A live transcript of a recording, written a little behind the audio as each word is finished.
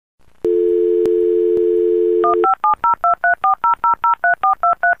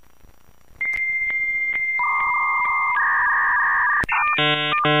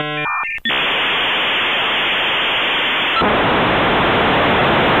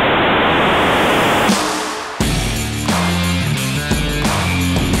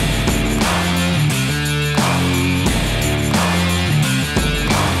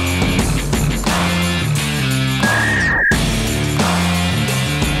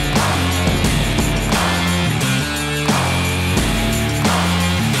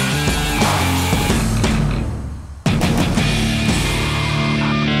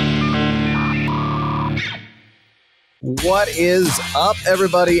What is up,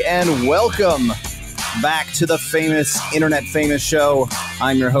 everybody, and welcome back to the internet famous show.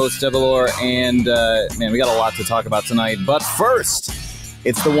 I'm your host, Devalor, and man, we got a lot to talk about tonight. But first,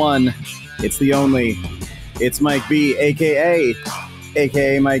 it's the one, it's the only, it's Mike B, aka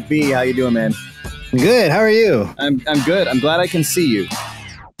Mike B. How you doing, man? Good. How are you? I'm good. I'm glad I can see you.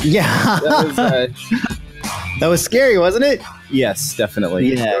 Yeah. That was scary, wasn't it? Yes,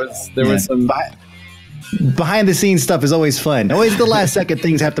 definitely. Yeah. There was some behind the scenes stuff is always fun. Always the last second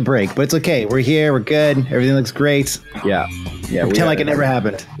things have to break, but it's okay. We're here. We're good. Everything looks great. Yeah. Pretend like it never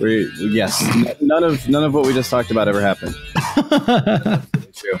happened. Yes. None of what we just talked about ever happened.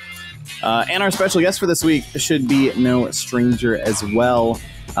 True. And our special guest for this week should be no stranger as well.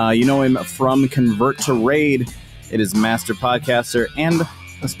 You know him from Convert to Raid. It is master podcaster and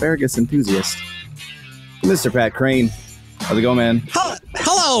asparagus enthusiast, Mr. Pat Crane. How's it going, man?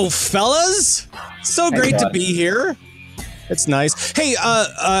 Hello, fellas. So great to be here. It's nice. Hey,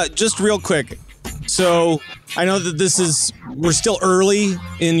 just real quick. So I know that we're still early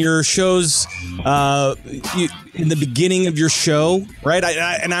in your shows, in the beginning of your show, right?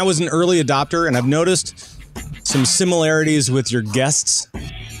 I was an early adopter, and I've noticed some similarities with your guests.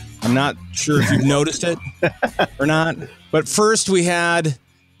 I'm not sure if you've noticed it or not. But first we had,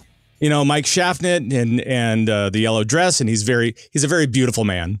 Mike Schaffnet and the yellow dress, and he's a very beautiful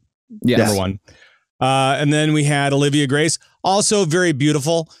man. Yes. Number one. And then we had Olivia Grace, also very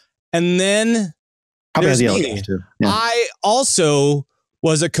beautiful. And then there's me. Too. Yeah. I also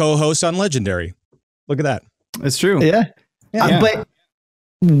was a co-host on Legendary. Look at that. It's true. Yeah. But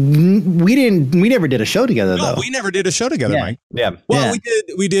we never did a show together, though. No, we never did a show together, Mike. Yeah. Well,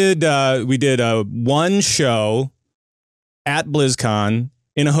 we did one show at BlizzCon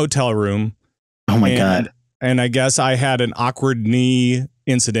in a hotel room. Oh my God. And I guess I had an awkward knee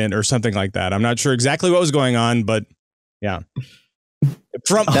incident or something like that. I'm not sure exactly what was going on, but yeah.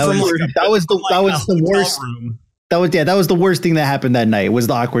 That was the worst. Room. That was the worst thing that happened that night. Was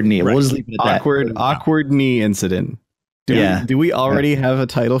the awkward knee. Right. We'll just leave it at that. Awkward knee incident. Do we already have a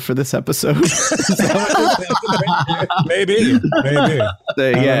title for this episode? Maybe.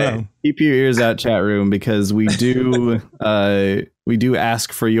 Keep your ears out, chat room, because we do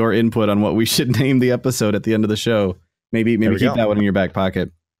ask for your input on what we should name the episode at the end of the show. Maybe keep that one in your back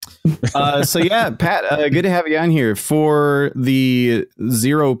pocket. So yeah, Pat, good to have you on here. For the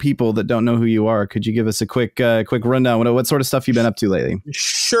 0 people that don't know who you are, could you give us a quick rundown? What sort of stuff you've been up to lately?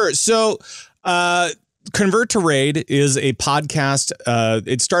 Sure. So, Convert to Raid is a podcast.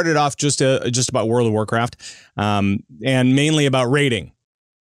 It started off just about World of Warcraft, and mainly about raiding.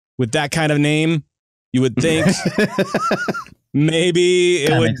 With that kind of name, you would think maybe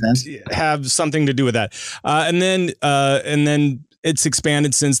it would have something to do with that. And then it's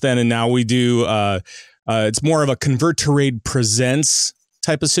expanded since then, and now we do. It's more of a Convert to Raid presents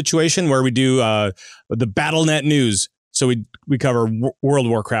type of situation where we do the BattleNet news. So we cover World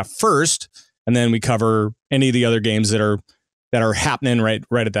of Warcraft first. And then we cover any of the other games that are happening right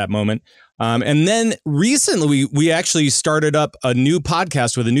at that moment. And then recently we actually started up a new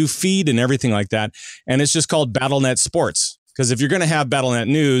podcast with a new feed and everything like that. And it's just called BattleNet Sports. Because if you're going to have BattleNet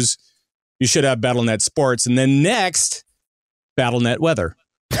News, you should have BattleNet Sports. And then next, BattleNet Weather.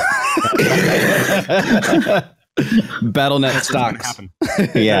 BattleNet Stocks.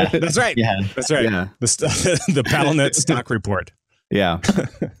 Yeah. That's right. Yeah. That's right. Yeah. The BattleNet Stock Report. Yeah.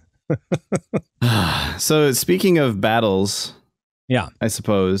 So speaking of battles, I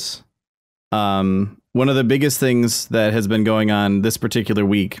suppose one of the biggest things that has been going on this particular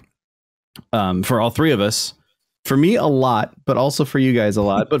week, for all three of us, for me a lot, but also for you guys a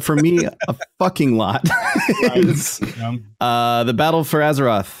lot, but for me a fucking lot, is the Battle for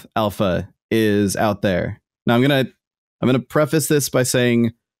Azeroth Alpha is out there. Now I'm gonna preface this by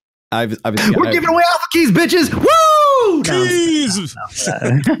saying we're giving away alpha keys, bitches. Woo! Keys.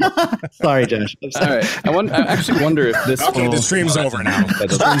 Sorry, Josh. All right. I actually wonder if this. Okay, the stream's over now. The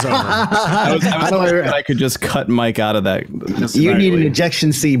stream's over. I wondering if I could just cut Mike out of that. You need an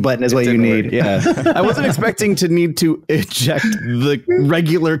ejection C button, is what you need. Yeah. I wasn't expecting to need to eject the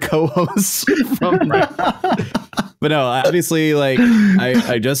regular co-host from. But no, obviously, like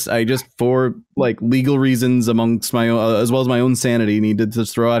I just for like legal reasons amongst my own, as well as my own sanity, need to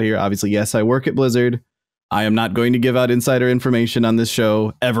just throw out here. Obviously, yes, I work at Blizzard. I am not going to give out insider information on this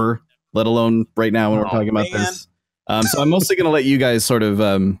show ever, let alone right now when we're talking about this. So I'm mostly going to let you guys sort of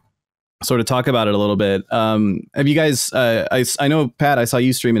talk about it a little bit. Have you guys? I know, Pat, I saw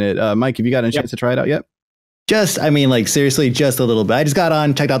you streaming it. Mike, have you got a chance to try it out yet? Seriously, just a little bit. I just got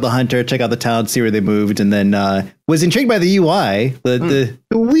on, checked out the Hunter, checked out the town, see where they moved, and then was intrigued by the UI, the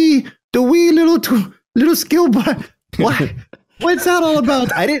wee little skill bar. What? What's that all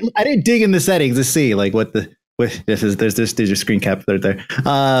about? I didn't dig in the settings to see like what the. There's your screen cap right there.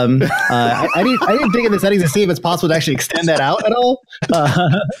 I didn't dig in the settings to see if it's possible to actually extend that out at all.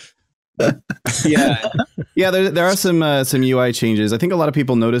 Yeah. There are some UI changes. I think a lot of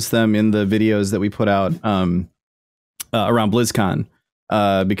people noticed them in the videos that we put out around BlizzCon.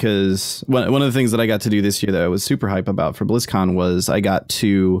 Because one of the things that I got to do this year that I was super hype about for BlizzCon was I got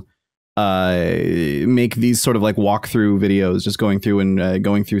to make these sort of like walkthrough videos, just going through and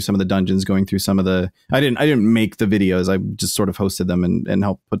going through some of the dungeons, going through some of the. I didn't make the videos. I just sort of hosted them and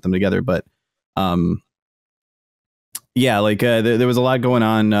helped put them together. But yeah, like there was a lot going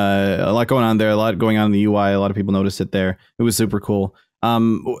on there, a lot going on in the UI. A lot of people noticed it there. It was super cool.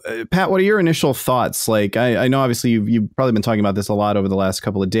 Pat, what are your initial thoughts? Like, I know obviously you've probably been talking about this a lot over the last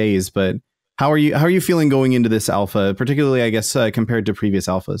couple of days, but how are you feeling going into this alpha, particularly, I guess, compared to previous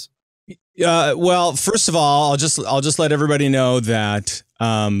alphas? Well, first of all, I'll just let everybody know that,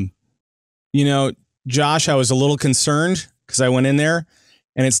 Josh, I was a little concerned because I went in there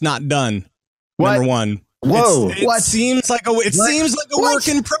and it's not done. What? Number one. Whoa! It seems like a work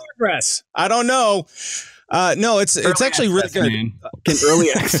in progress. I don't know. No, it's actually really good. Early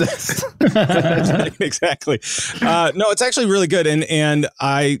access. Exactly. No, it's actually really good. And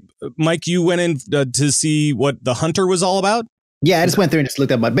Mike, you went in to see what the Hunter was all about. Yeah, I just went through and just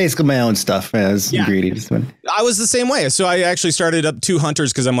looked up basically my own stuff as ingredients. I was the same way. So I actually started up 2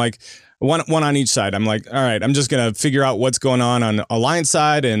 Hunters because I'm like one on each side. I'm like, all right, I'm just going to figure out what's going on Alliance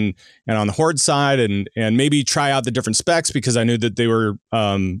side and on the Horde side and maybe try out the different specs because I knew that they were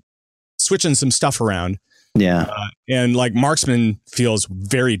switching some stuff around. Yeah. And like Marksman feels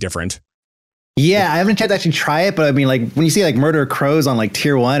very different. Yeah, I haven't tried to actually try it, but I mean, like when you see like Murder Crows on like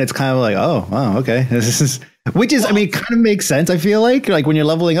tier 1, it's kind of like, oh, wow, okay. I mean, it kind of makes sense. I feel like when you're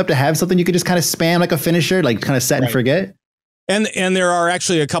leveling up to have something, you could just kind of spam like a finisher, like kind of set and forget. And there are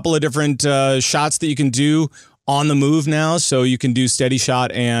actually a couple of different shots that you can do on the move now. So you can do steady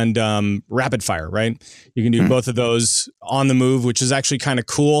shot and rapid fire, right? You can do both of those on the move, which is actually kind of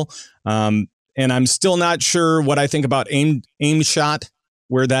cool. And I'm still not sure what I think about aim shot,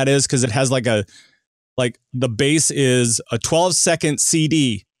 where that is, because it has like the base is a 12-second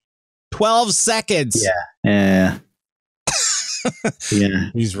CD. 12 seconds. Yeah. Yeah.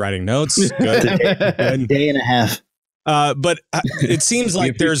 He's writing notes. Good. A day and a half. But it seems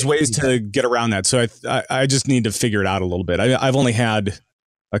like there's ways to get around that. So I just need to figure it out a little bit. I've only had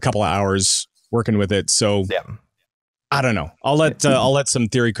a couple of hours working with it. So I don't know. I'll let some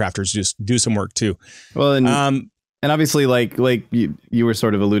theory crafters just do some work too. Well, and obviously like you were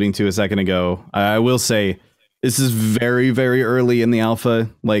sort of alluding to a second ago, I will say this is very, very early in the alpha,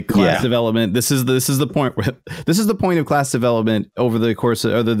 like class development. This is the point of class development over the course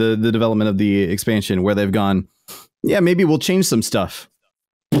of the development of the expansion, where they've gone, yeah, maybe we'll change some stuff.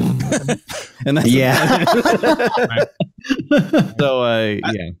 And that's so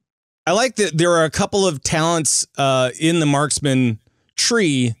I like that there are a couple of talents in the Marksman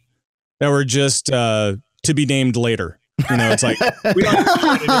tree that were just to be named later. You know, it's like we don't know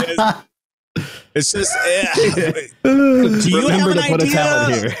what it is. It's just do you have an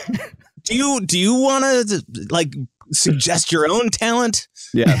idea? Do you want to like suggest your own talent?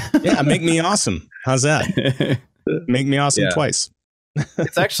 Yeah. Make me awesome. How's that? Make me awesome twice.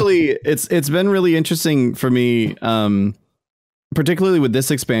 It's actually it's been really interesting for me, particularly with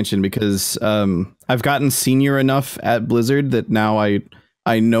this expansion, because I've gotten senior enough at Blizzard that now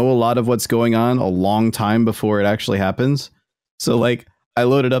I know a lot of what's going on a long time before it actually happens. So like I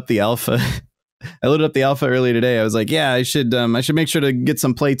loaded up the alpha. I loaded up the alpha earlier today. I was like, yeah, I should make sure to get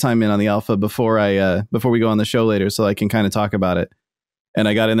some playtime in on the alpha before we go on the show later, so I can kind of talk about it. And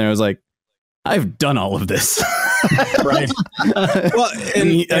I got in there. I was like, I've done all of this. Right. Well,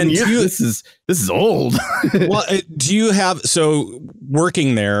 this is old. Well, do you have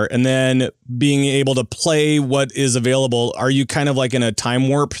working there and then being able to play what is available? Are you kind of like in a time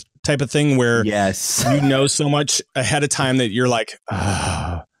warp type of thing where you know so much ahead of time that you're like,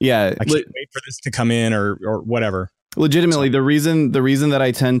 I can't wait for this to come in or whatever. Legitimately, the reason that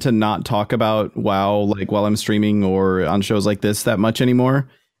I tend to not talk about WoW like while I'm streaming or on shows like this that much anymore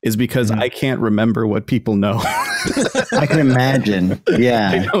is because I can't remember what people know. I can imagine.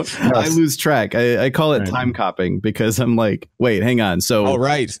 Yeah. I lose track. I call it time copying because I'm like, wait, hang on. So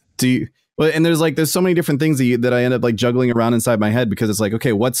and there's so many different things that I end up like juggling around inside my head, because it's like,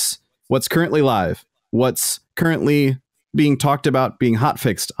 okay, what's currently live? What's currently being talked about being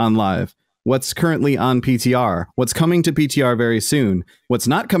hotfixed on live? What's currently on PTR? What's coming to PTR very soon? What's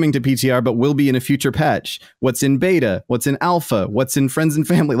not coming to PTR but will be in a future patch? What's in beta? What's in alpha? What's in friends and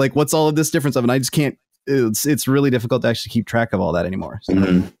family? Like, what's all of this different stuff? And I just can't it's really difficult to actually keep track of all that anymore.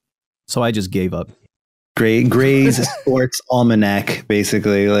 So I just gave up. Gray's Sports Almanac,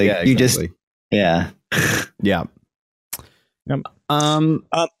 basically. Like you just, yeah. Yep.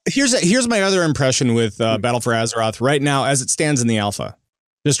 Here's my other impression with Battle for Azeroth right now as it stands in the alpha.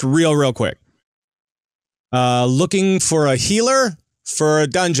 Just real quick. Looking for a healer for a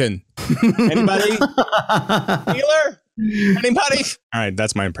dungeon. Anybody? Healer? Anybody? All right,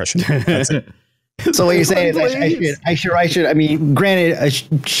 that's my impression. That's it. So what you're saying is I should. I mean, granted, a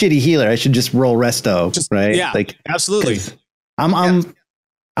shitty healer, I should just roll resto, right? Yeah, like absolutely. I'm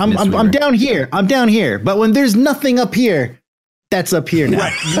down here. I'm down here. But when there's nothing up here, that's up here now.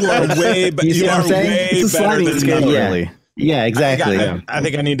 Right. You are way better. You are way better than scale, really. Yeah, exactly. I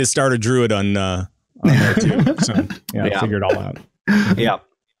think I need to start a druid on there too. So I figured it all out. Yeah.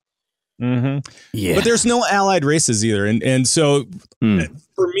 Yeah. But there's no allied races either, and so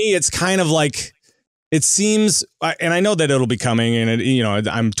for me, it's kind of like. It seems, and I know that it'll be coming, and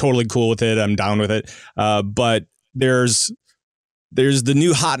I'm totally cool with it. I'm down with it. But there's the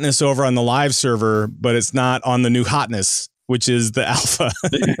new hotness over on the live server, but it's not on the new hotness, which is the alpha.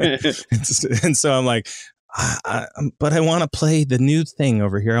 And so I'm like, but I want to play the new thing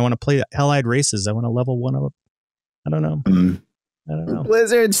over here. I want to play allied races. I want to level one up. I don't know. I don't know.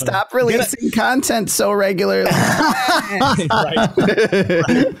 Blizzard, stop releasing content so regularly. Right.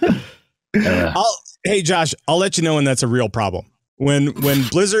 Hey, Josh, I'll let you know when that's a real problem. When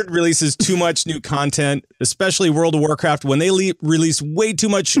Blizzard releases too much new content, especially World of Warcraft, when they release way too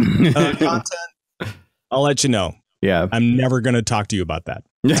much content, I'll let you know. Yeah. I'm never going to talk to you about that.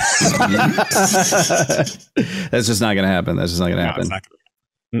 That's just not going to happen. That's just not going to happen.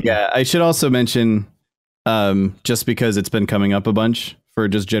 Yeah, I should also mention, just because it's been coming up a bunch for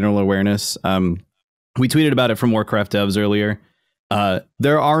just general awareness, we tweeted about it from Warcraft devs earlier.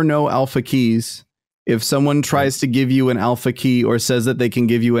 There are no alpha keys. If someone tries to give you an alpha key or says that they can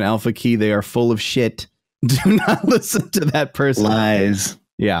give you an alpha key, they are full of shit. Do not listen to that person. Lies.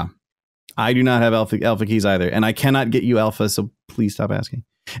 Yeah. I do not have alpha keys either, and I cannot get you alpha, so please stop asking.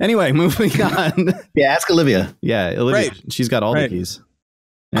 Anyway, moving on. Yeah, ask Olivia. Yeah, Olivia. Right. She's got all the keys.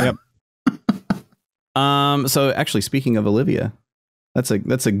 Yep. So actually, speaking of Olivia, that's a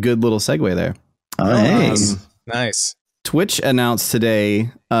good little segue there. Nice. Nice. Twitch announced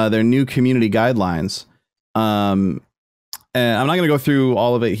today their new community guidelines. And I'm not going to go through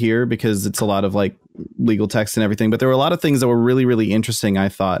all of it here because it's a lot of like legal text and everything, but there were a lot of things that were really, really interesting, I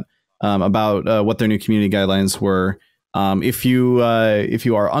thought, about what their new community guidelines were. If you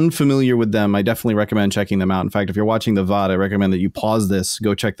are unfamiliar with them, I definitely recommend checking them out. In fact, if you're watching the VOD, I recommend that you pause this,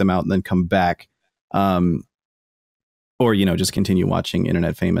 go check them out, and then come back. Or, just continue watching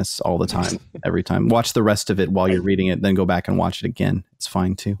Internet Famous all the time, every time. Watch the rest of it while you're reading it, then go back and watch it again. It's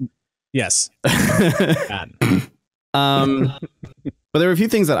fine, too. Yes. But there were a few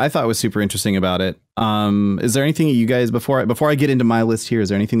things that I thought was super interesting about it. Is there anything that you guys, before I get into my list here, is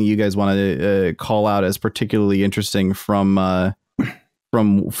there anything that you guys want to call out as particularly interesting from what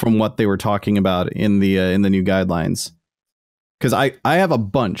they were talking about in the new guidelines? Because I have a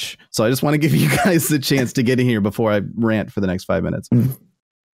bunch, so I just want to give you guys the chance to get in here before I rant for the next 5 minutes.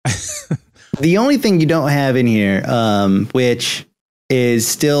 The only thing you don't have in here, which is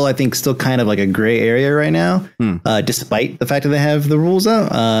still kind of like a gray area right now, despite the fact that they have the rules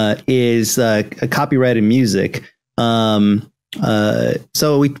out, is copyrighted music. So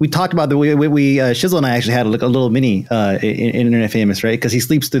we talked about Shizzle and I actually had a little mini in Internet Famous, right? Because he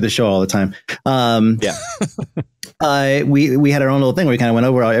sleeps through the show all the time. We had our own little thing where we kind of went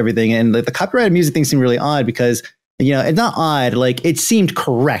over everything, and the copyrighted music thing seemed really odd because it's not odd, like it seemed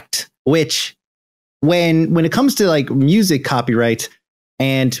correct. Which when it comes to like music copyright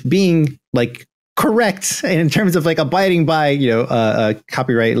and being like correct in terms of like abiding by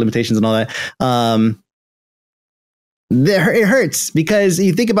copyright limitations and all that, it hurts because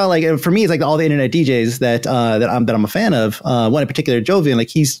you think about, like, for me, it's like all the internet DJs that I'm a fan of. One in particular, Jovian, like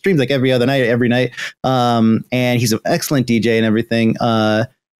he streams like every night, and he's an excellent DJ and everything.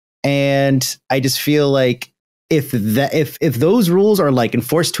 And I just feel like if those rules are like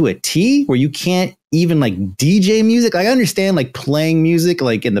enforced to a T, where you can't even like DJ music, like I understand like playing music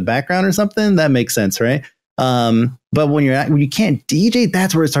like in the background or something, that makes sense, right? But when you can't DJ,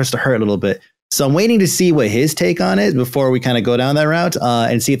 that's where it starts to hurt a little bit. So I'm waiting to see what his take on it before we kind of go down that route,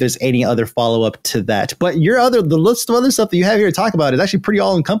 and see if there's any other follow up to that. But the list of other stuff that you have here to talk about is actually pretty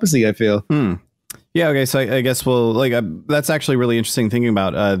all encompassing, I feel. Yeah. Okay. So I guess that's actually really interesting thinking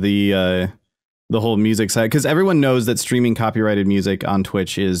about the whole music side, because everyone knows that streaming copyrighted music on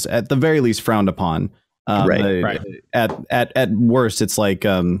Twitch is at the very least frowned upon. Right. At worst, it's like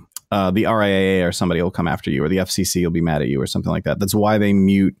the RIAA or somebody will come after you, or the FCC will be mad at you or something like that. That's why they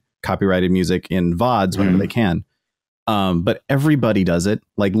mute copyrighted music in VODs whenever they can. But everybody does it.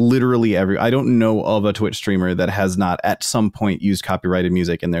 Like literally I don't know of a Twitch streamer that has not at some point used copyrighted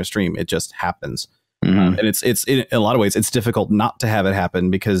music in their stream. It just happens. And it's in a lot of ways, it's difficult not to have it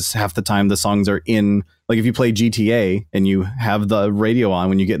happen, because half the time the songs are in, like if you play GTA and you have the radio on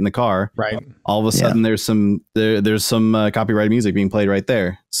when you get in the car, right, all of a sudden there's some copyrighted music being played right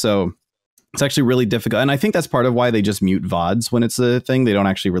there. So it's actually really difficult. And I think that's part of why they just mute VODs when it's a thing. They don't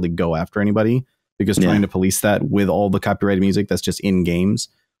actually really go after anybody, because trying to police that with all the copyrighted music that's just in games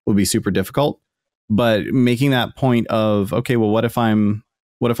would be super difficult. But making that point of, okay, well, what if I'm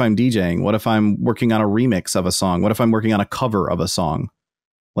DJing? What if I'm working on a remix of a song? What if I'm working on a cover of a song?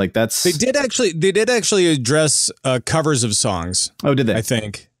 Like that's they did actually address covers of songs. Oh, did they? I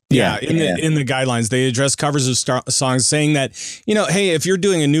think. Yeah, in the guidelines, they address covers of songs, saying that, you know, hey, if you're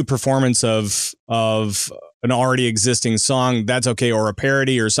doing a new performance of an already existing song, that's okay, or a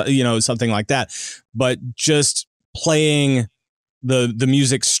parody or something like that. But just playing the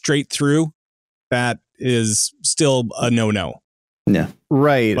music straight through, that is still a no. Yeah,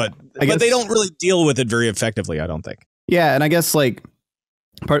 right. But they don't really deal with it very effectively, I don't think. Yeah, and I guess like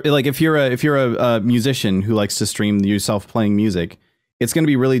if you're a musician who likes to stream yourself playing music, it's going to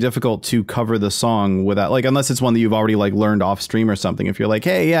be really difficult to cover the song without, like, unless it's one that you've already like learned off stream or something. If you're like,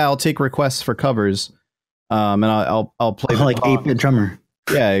 hey, yeah, I'll take requests for covers, and I'll play like 8-bit drummer.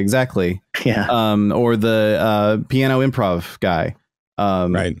 Yeah, exactly. Yeah. Or the piano improv guy.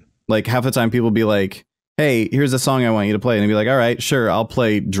 Right. Like half the time people be like, hey, here's a song I want you to play, and they'd be like, all right, sure, I'll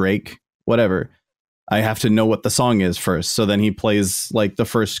play Drake, whatever. I have to know what the song is first. So then he plays like the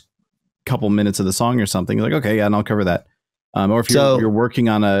first couple minutes of the song or something. You're like, okay, yeah, and I'll cover that. Or if you're working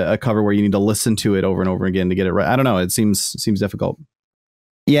on a cover where you need to listen to it over and over again to get it right. I don't know. It seems difficult.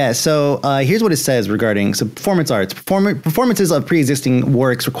 Yeah. So here's what it says regarding performance arts. Performances of pre-existing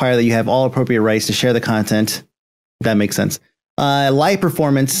works require that you have all appropriate rights to share the content. That makes sense. Live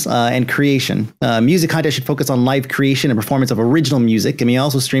performance and creation. Music content should focus on live creation and performance of original music, and may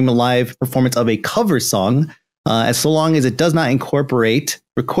also stream a live performance of a cover song, as so long as it does not incorporate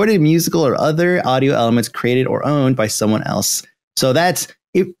recorded musical or other audio elements created or owned by someone else. So that's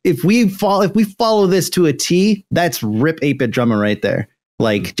if we follow this to a T, that's rip 8-bit drummer right there.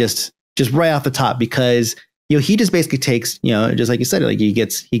 Like just right off the top, because he just basically takes, just like you said, like he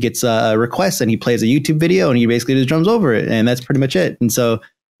gets requests and he plays a YouTube video and he basically just drums over it, and that's pretty much it. And so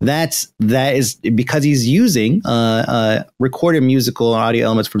that is because he's using recorded musical and audio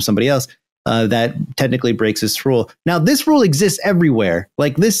elements from somebody else. That technically breaks this rule. Now, this rule exists everywhere.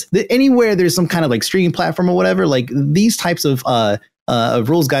 Like anywhere there's some kind of like streaming platform or whatever, like these types of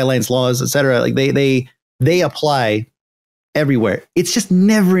rules, guidelines, laws, etc. Like they apply everywhere. It's just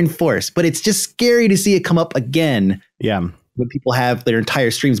never enforced, but it's just scary to see it come up again. Yeah, when people have their entire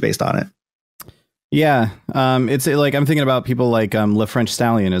streams based on it. Yeah, it's like I'm thinking about people like Le French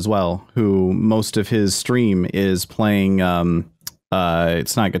Stallion as well, who most of his stream is playing.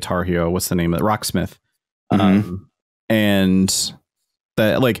 It's not Guitar Hero. What's the name of it? Rocksmith. And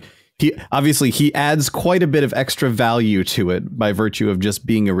that, like, he adds quite a bit of extra value to it by virtue of just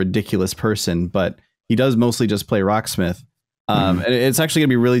being a ridiculous person, but he does mostly just play Rocksmith. And it's actually gonna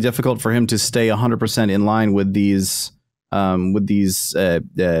be really difficult for him to stay 100% in line with these new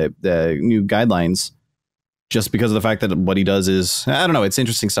guidelines, just because of the fact that what he does is, I don't know, it's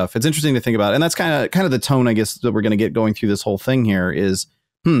interesting stuff. It's interesting to think about. And that's kind of the tone, I guess, that we're going to get going through this whole thing here is,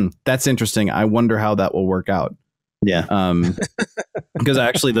 that's interesting. I wonder how that will work out. Yeah. Because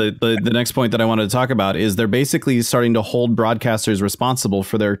actually the next point that I wanted to talk about is they're basically starting to hold broadcasters responsible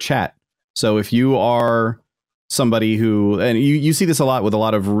for their chat. So if you are somebody who, and you see this a lot with a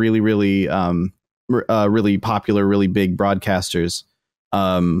lot of really, really, really popular, really big broadcasters,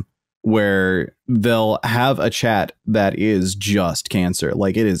 where they'll have a chat that is just cancer.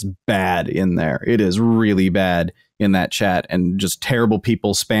 Like, it is bad in there. It is really bad in that chat, and just terrible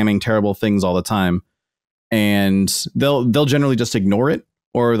people spamming terrible things all the time. And they'll generally just ignore it,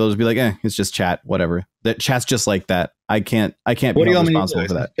 or they'll just be like, it's just chat, whatever. That chat's just like that. I can't be responsible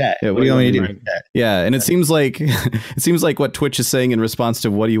for that. Yeah, what do you want me to do? Yeah, and it seems like what Twitch is saying in response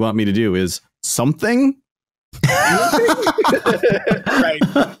to what do you want me to do is something. Right.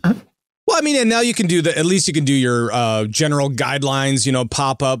 Well, I mean, and now you can do at least you can do your general guidelines,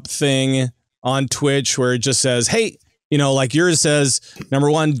 pop-up thing on Twitch where it just says, hey, like yours says,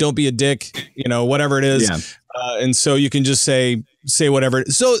 number one, don't be a dick, whatever it is. Yeah. And so you can just say whatever.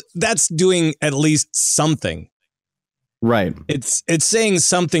 So that's doing at least something. Right. It's saying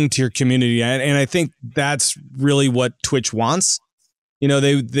something to your community. And I think that's really what Twitch wants. You know,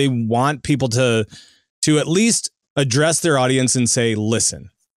 they want people to at least address their audience and say, listen,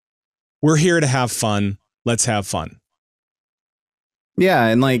 we're here to have fun. Let's have fun. Yeah.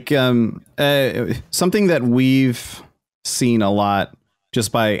 And like something that we've seen a lot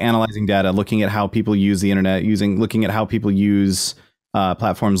just by analyzing data, looking at how people use the internet, looking at how people use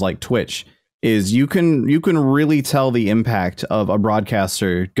platforms like Twitch, is you can really tell the impact of a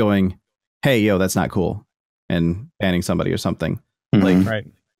broadcaster going, hey, yo, that's not cool, and banning somebody or something. Like,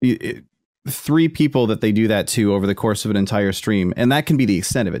 right. 3 people that they do that to over the course of an entire stream, and that can be the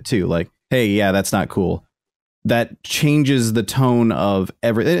extent of it too. Like, hey, yeah, that's not cool. That changes the tone of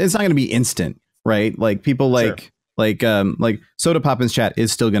it's not going to be instant, right? Like people like Soda Poppin's chat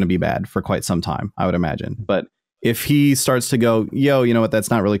is still going to be bad for quite some time, I would imagine. But if he starts to go, yo, you know what, that's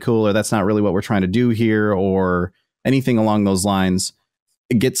not really cool, or that's not really what we're trying to do here, or anything along those lines,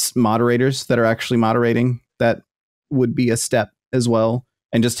 it gets moderators that are actually moderating. That would be a step as well,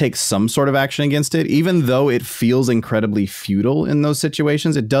 and just take some sort of action against it. Even though it feels incredibly futile in those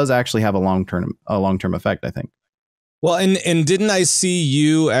situations, it does actually have a long-term effect, I think. Well, and didn't I see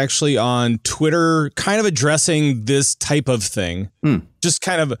you actually on Twitter kind of addressing this type of thing? Just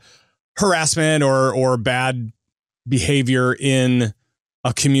kind of harassment or bad behavior in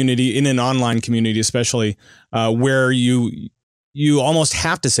a community, in an online community, especially where you almost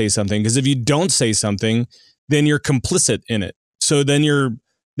have to say something, because if you don't say something, then you're complicit in it. So then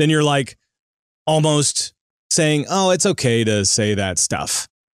you're like almost saying, oh, it's okay to say that stuff,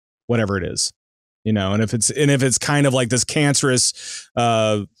 whatever it is, you know. And if it's kind of like this cancerous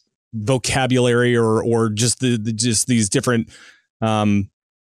vocabulary or just these different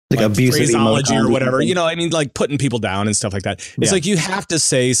like abusive phraseology or whatever, you know, I mean, like putting people down and stuff like that. It's like you have to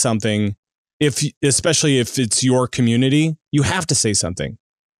say something, especially if it's your community, you have to say something.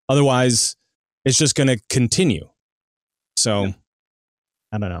 Otherwise, it's just going to continue. So,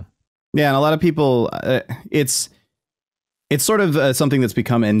 I don't know. Yeah, and a lot of people, it's sort of something that's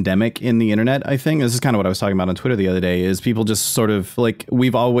become endemic in the internet, I think. This is kind of what I was talking about on Twitter the other day, is people just sort of like,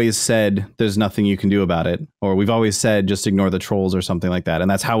 we've always said there's nothing you can do about it, or we've always said just ignore the trolls or something like that.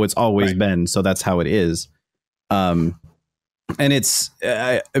 And that's how it's always been. So that's how it is. And it's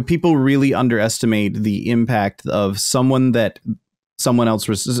people really underestimate the impact of someone else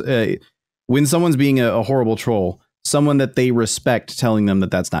when someone's being a horrible troll, someone that they respect telling them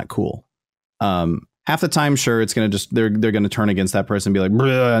that that's not cool. Half the time, sure, it's going to they're going to turn against that person and be like,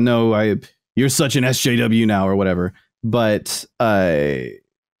 no, you're such an SJW now or whatever. But the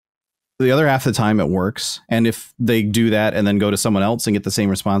other half of the time it works. And if they do that and then go to someone else and get the same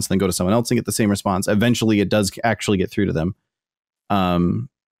response, then go to someone else and get the same response, eventually it does actually get through to them.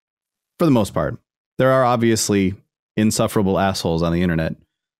 For the most part, there are obviously insufferable assholes on the internet.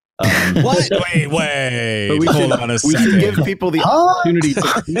 What? Wait. But hold on a second. We should give people the opportunity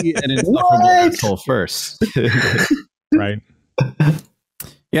to be an insufferable asshole first. Right.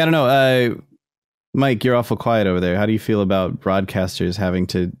 Yeah, I don't know. Mike, you're awful quiet over there. How do you feel about broadcasters having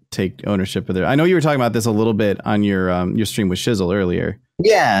to take ownership of their... I know you were talking about this a little bit on your stream with Shizzle earlier.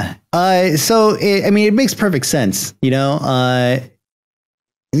 Yeah. It makes perfect sense. You know,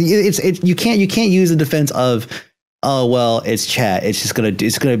 you can't use the defense of, oh, well, it's chat. It's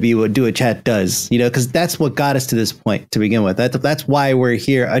gonna be what chat does, you know, because that's what got us to this point to begin with. That's why we're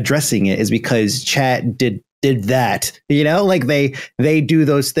here addressing it, is because chat did that, you know, like they do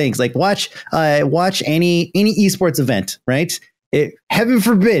those things. Like watch any esports event, right? Heaven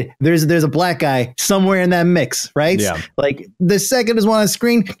forbid there's a black guy somewhere in that mix, right? Yeah. Like the second there's one on the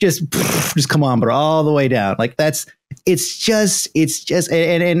screen, just come on, but all the way down. Like it's just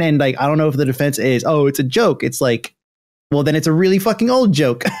and like, I don't know if the defense is, oh, it's a joke. It's like, well, then it's a really fucking old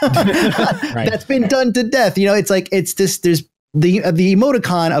joke that's been done to death. You know, it's like, it's this, there's the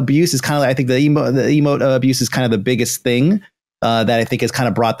emoticon abuse is kind of, I think the emote abuse is kind of the biggest thing that I think has kind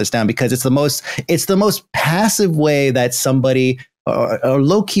of brought this down, because it's the most passive way that somebody, or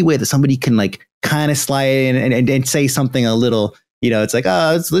low key way that somebody can like kind of slide in and say something a little, you know, it's like,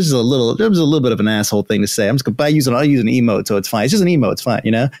 oh, this is a little bit of an asshole thing to say. I'll use an emote, so it's fine. It's just an emote, it's fine,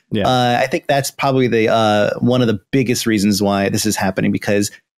 you know? Yeah. I think that's probably the one of the biggest reasons why this is happening,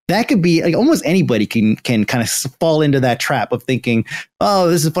 because that could be like almost anybody can kind of fall into that trap of thinking, oh,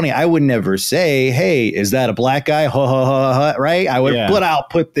 this is funny. I would never say, hey, is that a black guy? Ha, ha, ha, ha, right? I would, but I'll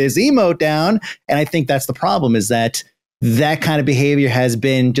put this emote down. And I think that's the problem, is that kind of behavior has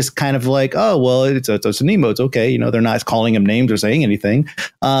been just kind of like, oh, well, it's an emote. It's okay. You know, they're not calling him names or saying anything.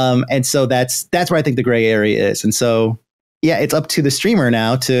 And so that's where I think the gray area is. And so, yeah, it's up to the streamer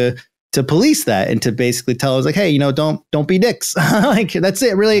now to to police that and to basically tell us like, hey, don't be dicks. Like that's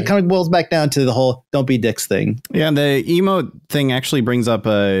it. Really, it kind of boils back down to the whole don't be dicks thing. Yeah, and the emote thing actually brings up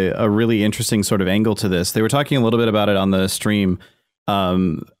a really interesting sort of angle to this. They were talking a little bit about it on the stream.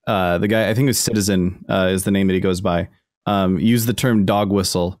 The guy, I think it was Citizen, is the name that he goes by, used the term dog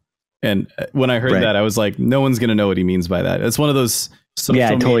whistle. And when I heard that, I was like, no one's going to know what he means by that. It's one of those social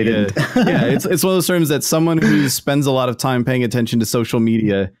I totally media. didn't. Yeah, it's one of those terms that someone who spends a lot of time paying attention to social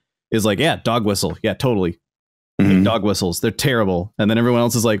media is like, yeah, dog whistle. Yeah, totally. Mm-hmm. Dog whistles. They're terrible. And then everyone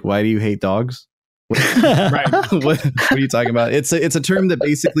else is like, why do you hate dogs? Right. What are you talking about? It's a term that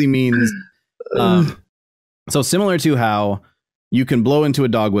basically means, so similar to how you can blow into a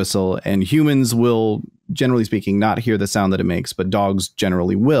dog whistle and humans will, generally speaking, not hear the sound that it makes, but dogs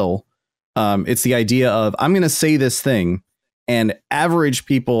generally will. It's the idea of, I'm going to say this thing and average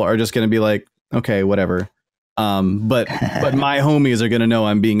people are just going to be like, okay, whatever. But my homies are going to know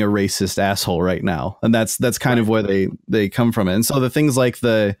I'm being a racist asshole right now. And that's kind of where they come from. And so the things like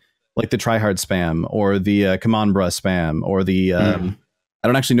the tryhard spam or the come on bruh spam or the I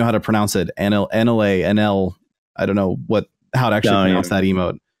don't actually know how to pronounce it. NL. I don't know how to actually pronounce that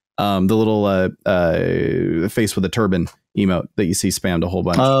emote. The little face with a turban emote that you see spammed a whole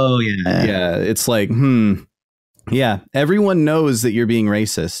bunch. Oh yeah. Yeah. It's like, yeah, everyone knows that you're being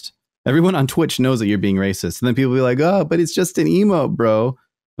racist. Everyone on Twitch knows that you're being racist. And then people will be like, oh, but it's just an emote, bro. I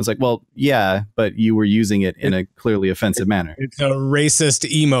was like, well, yeah, but you were using it in a clearly offensive manner. It's a racist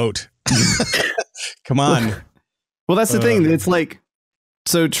emote. Come on. Well, that's the thing. It's like,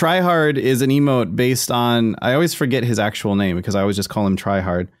 so Tryhard is an emote based on, I always forget his actual name because I always just call him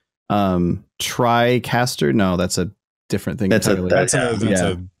Tryhard. Tricaster? No, that's a different thing. That's a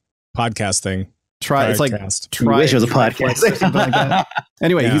podcast thing. It's like I wish it was a podcast.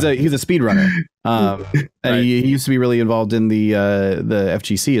 Anyway, he's a speedrunner. And he used to be really involved in the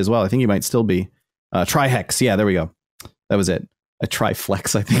FGC as well. I think he might still be. Trihex. Yeah, there we go. That was it. A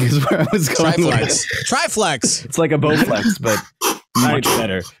Triflex, I think, is where I was going. Triflex. It's like a Bowflex, but much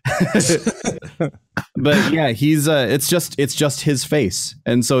better. But yeah, he's it's just his face,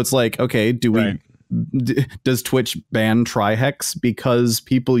 and so it's like, okay, does Twitch ban Trihex because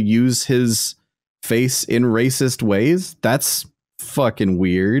people use his face in racist ways? That's fucking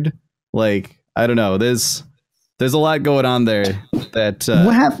weird. Like, I don't know. There's a lot going on there. That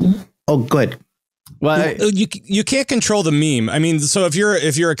what happened? Oh, good. Well, you can't control the meme. I mean, so if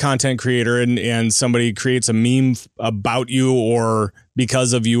you're a content creator and somebody creates a meme about you or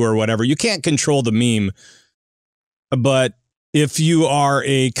because of you or whatever, you can't control the meme. But if you are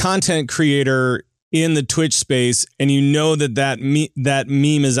a content creator in the Twitch space and you know that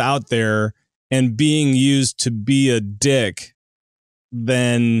meme is out there and being used to be a dick,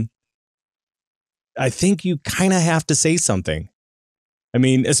 then I think you kind of have to say something. I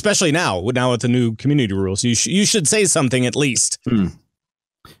mean, especially now with the new community rules, you should say something at least.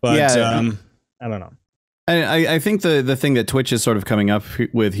 But yeah, I don't know. I think the thing that Twitch is sort of coming up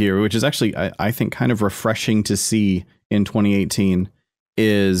with here, which is actually, I think, kind of refreshing to see in 2018,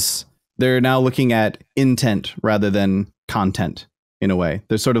 is they're now looking at intent rather than content in a way.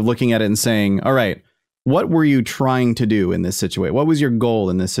 They're sort of looking at it and saying, all right, what were you trying to do in this situation? What was your goal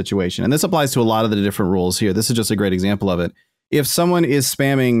in this situation? And this applies to a lot of the different rules here. This is just a great example of it. If someone is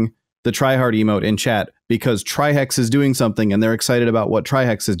spamming the tryhard emote in chat because Trihex is doing something and they're excited about what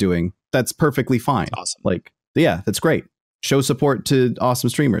Trihex is doing, that's perfectly fine. Awesome. Like, yeah, that's great. Show support to awesome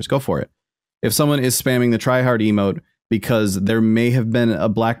streamers. Go for it. If someone is spamming the tryhard emote because there may have been a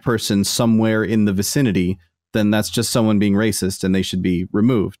black person somewhere in the vicinity, then that's just someone being racist and they should be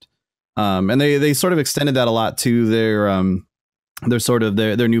removed. And they sort of extended that a lot to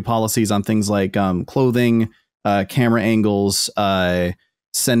their new policies on things like clothing, camera angles,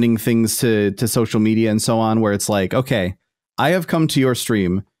 sending things to social media and so on, where it's like, okay, I have come to your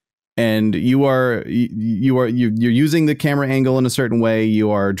stream and you're using the camera angle in a certain way,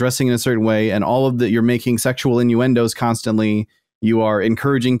 you are dressing in a certain way, and all of that, you're making sexual innuendos constantly, you are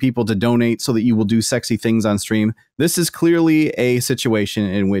encouraging people to donate so that you will do sexy things on stream. This is clearly a situation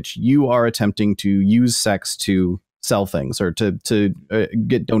in which you are attempting to use sex to sell things or to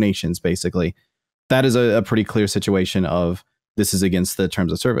get donations, basically. That is a pretty clear situation of this is against the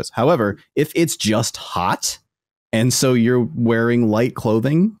terms of service. However, if it's just hot and so you're wearing light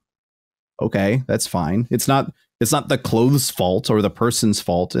clothing, okay, that's fine. It's not the clothes fault or the person's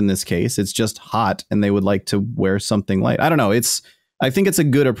fault in this case. It's just hot and they would like to wear something light. I don't know. I think it's a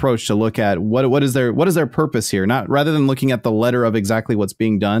good approach to look at what is their purpose here. Not rather than looking at the letter of exactly what's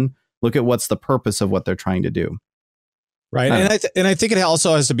being done, look at what's the purpose of what they're trying to do. Right. And I think it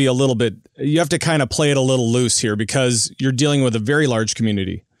also has to be a little bit, you have to kind of play it a little loose here because you're dealing with a very large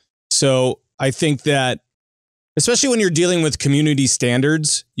community. So I think that, especially when you're dealing with community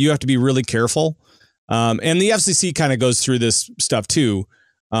standards, you have to be really careful. And the FCC kind of goes through this stuff too,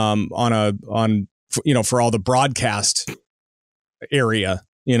 for all the broadcast area,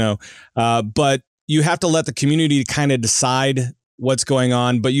 but you have to let the community kind of decide what's going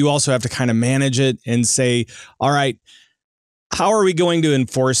on, but you also have to kind of manage it and say, all right, how are we going to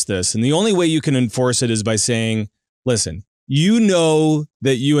enforce this? And the only way you can enforce it is by saying, listen, you know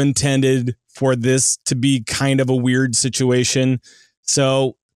that you intended for this to be kind of a weird situation.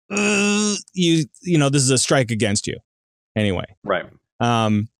 So, this is a strike against you anyway. Right.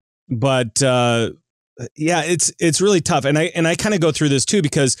 It's really tough. And I kind of go through this too,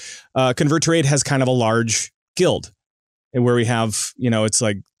 because Convert to Raid has kind of a large guild where we have, it's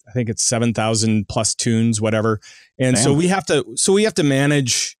like, I think it's 7,000 plus tunes, whatever. And Damn. so we have to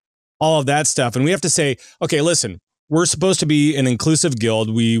manage all of that stuff. And we have to say, okay, listen, we're supposed to be an inclusive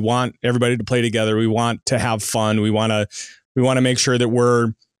guild. We want everybody to play together. We want to have fun. We want to make sure that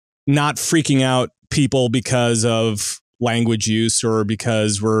we're not freaking out people because of language use or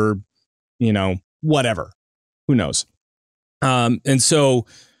because we're, whatever, who knows? And so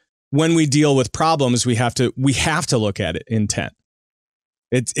when we deal with problems, we have to look at it intent.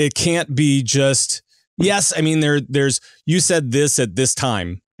 It can't be just, yes, I mean, there's, you said this at this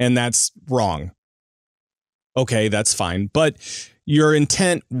time and that's wrong. Okay, that's fine. But your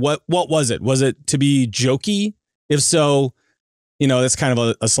intent, what was it? Was it to be jokey? If so, that's kind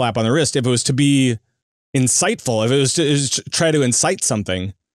of a slap on the wrist. If it was to be insightful, if it was to try to incite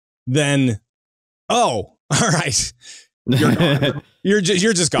something, then, all right, you're gone. You're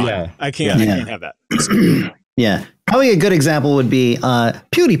just gone. Yeah. I can't have that. Yeah. Probably a good example would be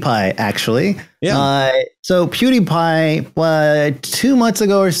PewDiePie, actually. Yeah. So PewDiePie, 2 months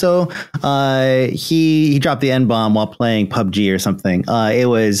ago or so, he dropped the N-bomb while playing PUBG or something.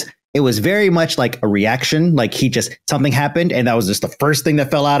 It was very much like a reaction, like something happened and that was just the first thing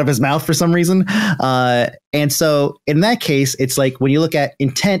that fell out of his mouth for some reason. And so in that case, it's like when you look at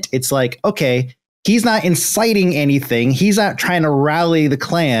intent, it's like, okay, he's not inciting anything. He's not trying to rally the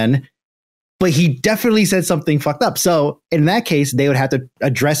clan, but he definitely said something fucked up. So in that case, they would have to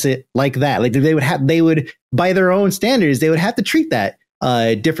address it like that. Like they would, by their own standards, they would have to treat that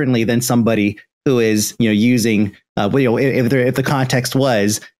differently than somebody who is, using, if the context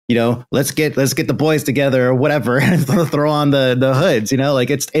was, let's get the boys together or whatever and throw on the hoods,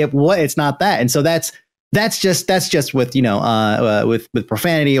 it's not that. And so that's just with, with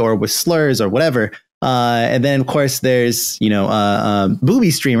profanity or with slurs or whatever. And then of course there's,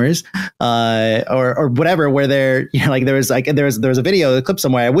 booby streamers, or whatever, where they're, there was a video, a clip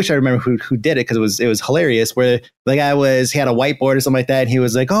somewhere. I wish I remember who did it, because it was hilarious, where the guy he had a whiteboard or something like that. And he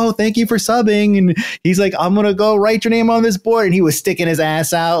was like, oh, thank you for subbing. And he's like, I'm going to go write your name on this board. And he was sticking his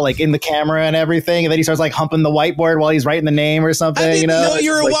ass out like in the camera and everything. And then he starts like humping the whiteboard while he's writing the name or something. I didn't know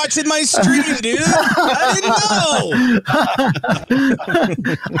you were watching my stream, dude. I didn't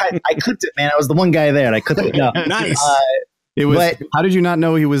know. I clipped it, man. I was the one guy there, and I clipped it. No. Nice. It was. How did you not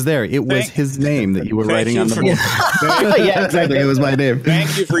know he was there? It was his name that you were writing on the board. Yeah, exactly. It was my name.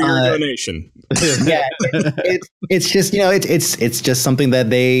 Thank you for your donation. Yeah, it's just it's just something that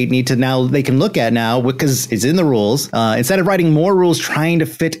they need to they can look at now, because it's in the rules. Instead of writing more rules trying to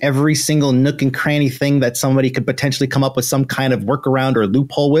fit every single nook and cranny thing that somebody could potentially come up with some kind of workaround or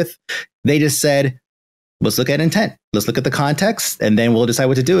loophole with, they just said, let's look at intent. Let's look at the context, and then we'll decide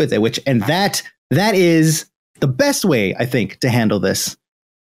what to do with it. That is the best way, I think, to handle this.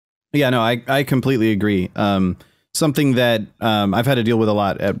 Yeah, no, I completely agree. Something that I've had to deal with a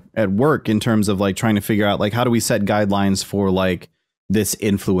lot at work in terms of like trying to figure out like how do we set guidelines for like this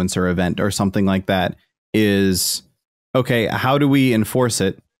influencer event or something like that is, okay, how do we enforce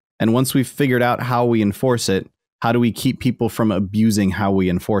it? And once we've figured out how we enforce it, how do we keep people from abusing how we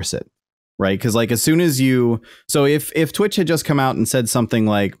enforce it? Right? Because like as soon as so if Twitch had just come out and said something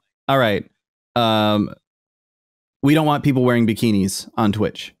like, all right, we don't want people wearing bikinis on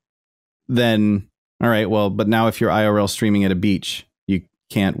Twitch, then all right, well, but now if you're IRL streaming at a beach, you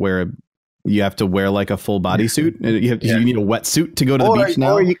can't you have to wear like a full bodysuit. You need a wetsuit to go to the beach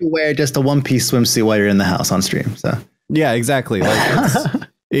now. Or you can wear just a one-piece swimsuit while you're in the house on stream. So yeah, exactly. Like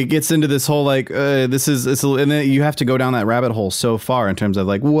it gets into this whole like and then you have to go down that rabbit hole so far in terms of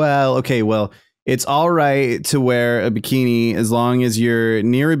like, well, okay, well, it's all right to wear a bikini as long as you're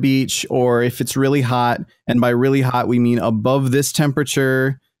near a beach, or if it's really hot, and by really hot we mean above this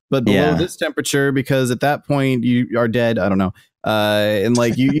temperature but below this temperature, because at that point you are dead. I don't know. And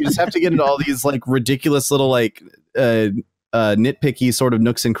like you just have to get into all these like ridiculous little like nitpicky sort of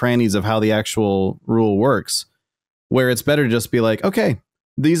nooks and crannies of how the actual rule works, where it's better to just be like, okay,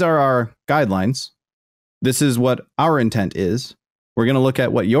 these are our guidelines. This is what our intent is. We're going to look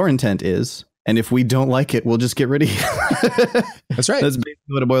at what your intent is. And if we don't like it, we'll just get rid of you. That's right. That's basically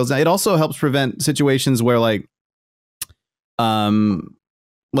what it boils down. It also helps prevent situations where like I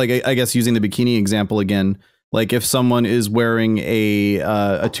guess using the bikini example again, like if someone is wearing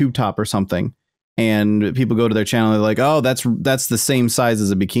a tube top or something and people go to their channel, they're like, oh, that's the same size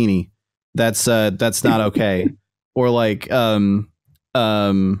as a bikini. That's not okay. Or like,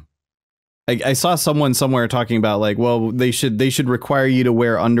 I saw someone somewhere talking about like, well, they should require you to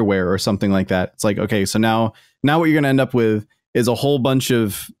wear underwear or something like that. It's like, okay, so now what you're going to end up with is a whole bunch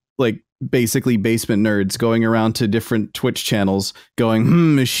of like basically basement nerds going around to different Twitch channels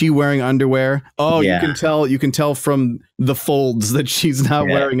going, is she wearing underwear? Oh, yeah. You can tell from the folds that she's not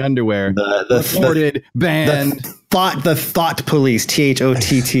wearing underwear. The reported, banned. The thought police,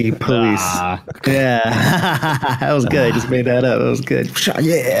 THOTT police. Yeah. That was good. I just made that up. That was good.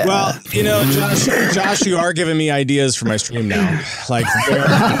 Yeah. Well, you know, Josh, you are giving me ideas for my stream now. Like, wear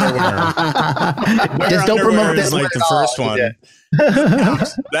underwear. Just don't promote this. Like the first one. Yeah.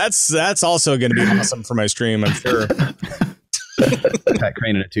 That's also going to be awesome for my stream, I'm sure. Pat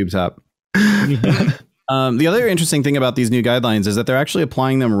Crane in a tube top. The other interesting thing about these new guidelines is that they're actually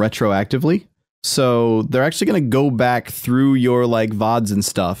applying them retroactively. So they're actually going to go back through your like VODs and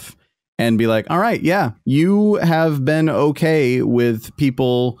stuff and be like, all right, yeah, you have been okay with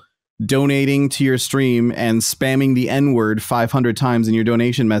people donating to your stream and spamming the N-word 500 times in your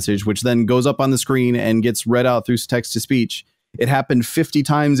donation message, which then goes up on the screen and gets read out through text to speech. It happened 50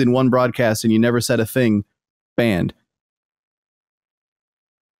 times in one broadcast and you never said a thing. Banned.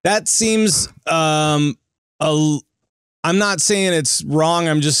 That seems I'm not saying it's wrong.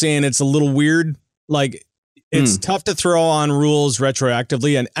 I'm just saying it's a little weird. Like, it's tough to throw on rules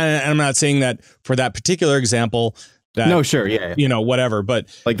retroactively. And I'm not saying that for that particular example. That, no, sure. Yeah. You know, whatever.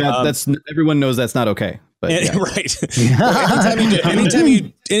 But like that's everyone knows that's not OK. But, yeah. Right. Well,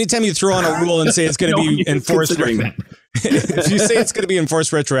 anytime you throw on a rule and say it's going to be enforced. If you say it's going to be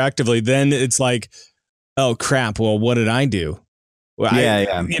enforced retroactively, then it's like, oh, crap. Well, what did I do? Well,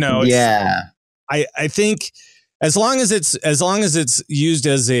 you know, I think as long as it's used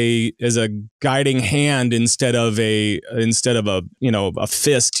as a guiding hand instead of a a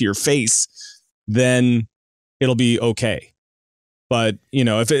fist to your face, then it'll be okay. But you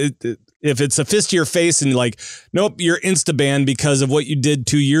know, if it's a fist to your face and like, nope, you're insta banned because of what you did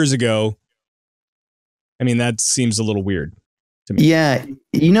 2 years ago. I mean, that seems a little weird to me. Yeah,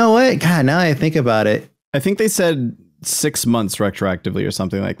 you know what? God, now I think about it, I think they said 6 months retroactively or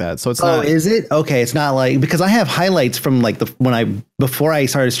something like that. So it's not. Oh, is it? Okay, it's not like, because I have highlights from like before I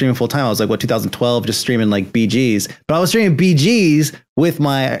started streaming full time. I was like 2012, just streaming like BGs. But I was streaming BGs with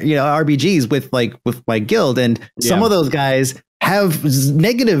my RBGs with my guild, and some of those guys have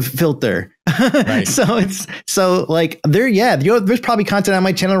negative filter. Right. so like there's probably content on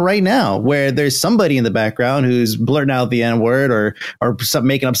my channel right now where there's somebody in the background who's blurting out the N-word or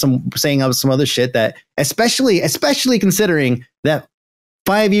saying some other shit that especially considering that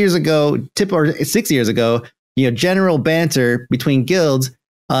 5 years ago, or 6 years ago, general banter between guilds,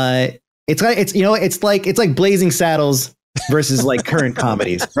 it's like Blazing Saddles versus like current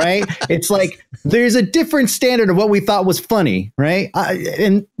comedies, right? It's like there's a different standard of what we thought was funny, right?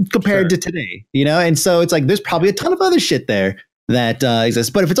 And compared to today, and so it's like there's probably a ton of other shit there that exists.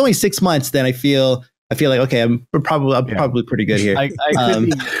 But if it's only 6 months, then I feel like, okay, I'm probably pretty good here. I could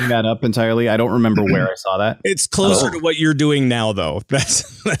be making that up entirely. I don't remember where I saw that. It's closer to what you're doing now, though.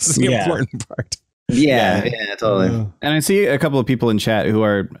 That's the important part. Yeah, totally. And I see a couple of people in chat who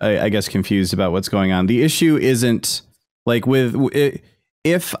are, I guess, confused about what's going on. The issue isn't like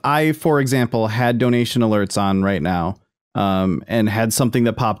if I, for example, had donation alerts on right now, and had something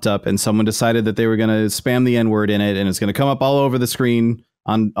that popped up and someone decided that they were going to spam the N-word in it and it's going to come up all over the screen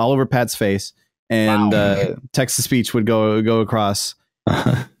all over Pat's face, and text to speech would go across.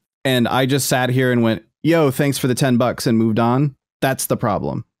 And I just sat here and went, yo, thanks for the $10 and moved on. That's the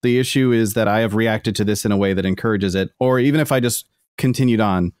problem. The issue is that I have reacted to this in a way that encourages it. Or even if I just continued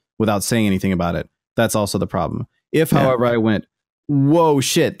on without saying anything about it, that's also the problem. If, however, I went, whoa,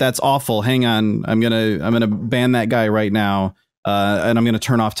 shit, that's awful. Hang on. I'm going to ban that guy right now. And I'm going to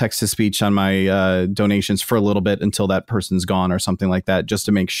turn off text to speech on my donations for a little bit until that person's gone or something like that, just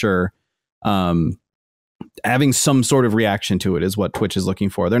to make sure. Having some sort of reaction to it is what Twitch is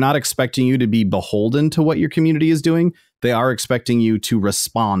looking for. They're not expecting you to be beholden to what your community is doing. They are expecting you to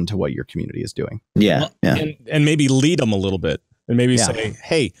respond to what your community is doing. Yeah. And maybe lead them a little bit and maybe say,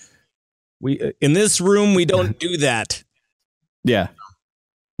 hey, we in this room, we don't do that. Yeah.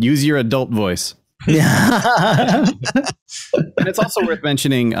 Use your adult voice. Yeah. And it's also worth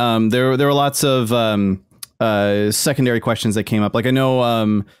mentioning, there were lots of secondary questions that came up. Like I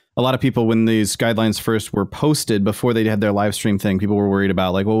know a lot of people, when these guidelines first were posted before they had their live stream thing, people were worried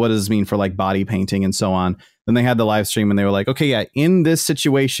about like, well, what does this mean for like body painting and so on? Then they had the live stream and they were like, okay, yeah, in this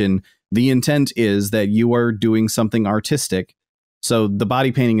situation, the intent is that you are doing something artistic. So the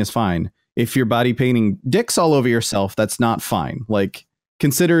body painting is fine. If you're body painting dicks all over yourself, that's not fine. Like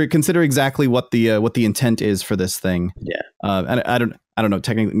consider exactly what the intent is for this thing. Yeah. And I don't know.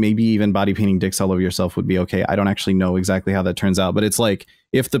 Technically, maybe even body painting dicks all over yourself would be okay. I don't actually know exactly how that turns out, but it's like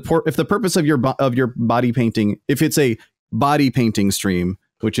if the purpose of your body painting, if it's a body painting stream,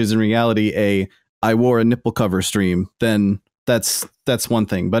 which is in reality I wore a nipple cover stream, then that's one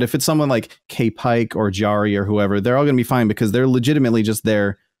thing. But if it's someone like K Pike or Jari or whoever, they're all going to be fine because they're legitimately just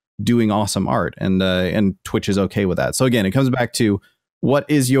there doing awesome art, and Twitch is okay with that. So again, it comes back to what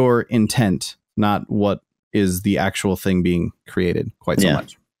is your intent, not what is the actual thing being created quite so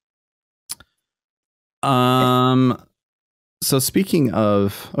much. So speaking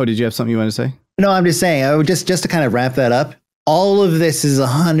of, did you have something you want to say? No, I'm just saying, I would just to kind of wrap that up. All of this is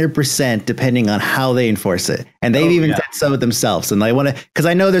 100% depending on how they enforce it. And they've even said so themselves. And they want to, because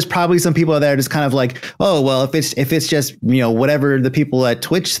I know there's probably some people out there just kind of like, oh, well, if it's just, whatever the people at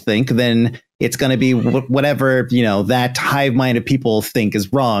Twitch think, then it's going to be whatever, that hive-minded people think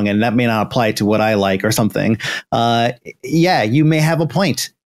is wrong. And that may not apply to what I like or something. Yeah, you may have a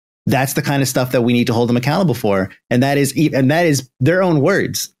point. That's the kind of stuff that we need to hold them accountable for. And that is their own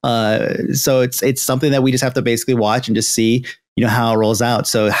words. So it's something that we just have to basically watch and just see, how it rolls out.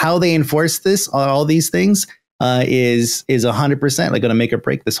 So how they enforce this, all these things, is 100% like going to make or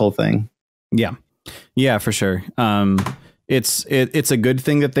break this whole thing. Yeah. Yeah, for sure. It's a good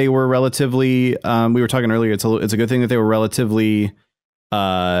thing that they were relatively, we were talking earlier, it's a good thing that they were relatively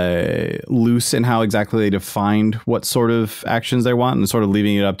loose in how exactly they defined what sort of actions they want, and sort of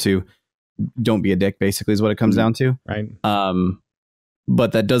leaving it up to don't be a dick, basically, is what it comes down to. Right.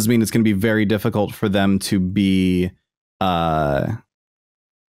 But that does mean it's going to be very difficult for them to be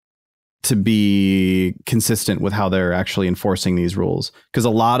consistent with how they're actually enforcing these rules, because a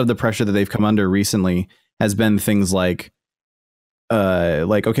lot of the pressure that they've come under recently has been things like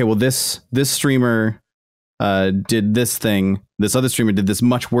okay, well, this streamer did this thing, this other streamer did this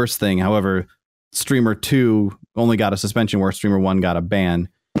much worse thing. However, streamer 2 only got a suspension where streamer 1 got a ban.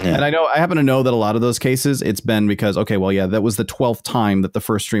 Yeah. And I happen to know that a lot of those cases, it's been because, okay, well, yeah, that was the 12th time that the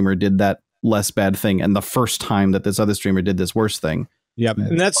first streamer did that less bad thing, and the first time that this other streamer did this worse thing. Yep.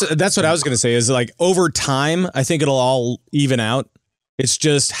 And that's what I was going to say, is like over time, I think it'll all even out. It's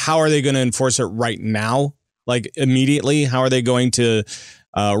just, how are they going to enforce it right now? Like immediately, how are they going to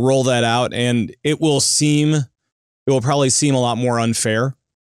roll that out? And it will probably seem a lot more unfair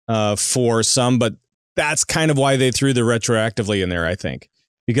for some, but that's kind of why they threw the retroactively in there, I think,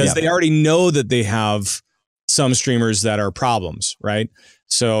 because they already know that they have some streamers that are problems, right?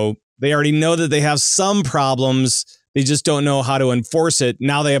 So they already know that they have some problems. They just don't know how to enforce it.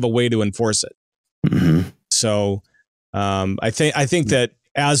 Now they have a way to enforce it. Mm-hmm. So I think that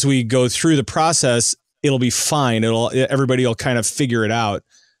as we go through the process, it'll be fine. Everybody will kind of figure it out.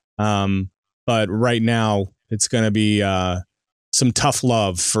 But right now it's going to be some tough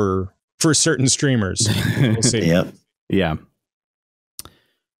love for certain streamers. We'll see. Yep. Yeah.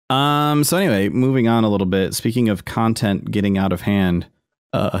 So anyway, moving on a little bit, speaking of content getting out of hand.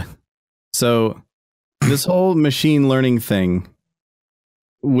 So this whole machine learning thing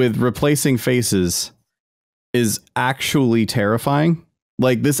with replacing faces is actually terrifying.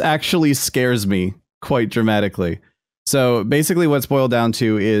 Like, this actually scares me quite dramatically. So basically what's boiled down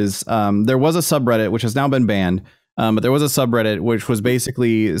to is there was a subreddit which has now been banned, but there was a subreddit which was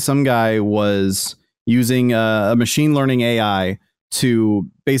basically some guy was using a machine learning AI to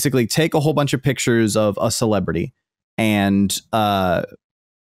basically take a whole bunch of pictures of a celebrity and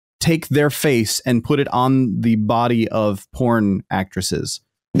take their face and put it on the body of porn actresses,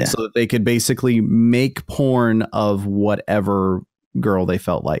 so that they could basically make porn of whatever girl they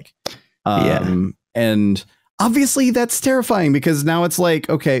felt like. And obviously that's terrifying, because now it's like,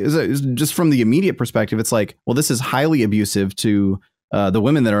 okay, just from the immediate perspective, it's like, well, this is highly abusive to the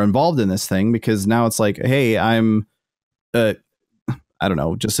women that are involved in this thing, because now it's like, hey, I'm I don't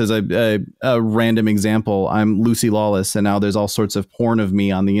know, just as a random example, I'm Lucy Lawless, and now there's all sorts of porn of me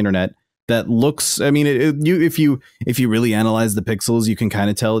on the internet that looks, I mean, if you really analyze the pixels, you can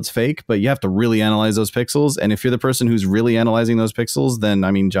kind of tell it's fake, but you have to really analyze those pixels. And if you're the person who's really analyzing those pixels, then, I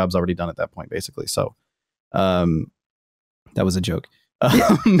mean, job's already done at that point, basically. So that was a joke. So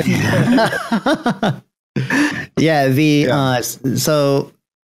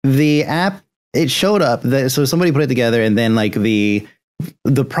the app it showed up that, so somebody put it together, and then like the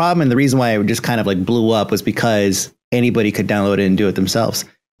problem and the reason why it just kind of like blew up was because anybody could download it and do it themselves.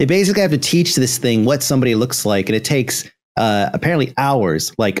 They basically have to teach this thing what somebody looks like, and it takes apparently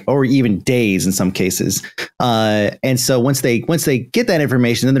hours, like, or even days in some cases. And so once they get that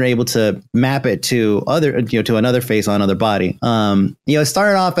information, then they're able to map it to to another face on another body. It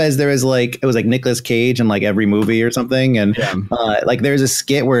started off as it was like Nicolas Cage in like every movie or something. And like there's a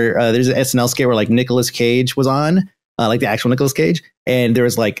skit where there's an SNL skit where like Nicolas Cage was on, like the actual Nicolas Cage. And there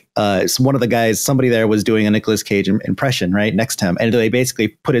was like one of the guys, somebody there was doing a Nicolas Cage impression right next to him. And they basically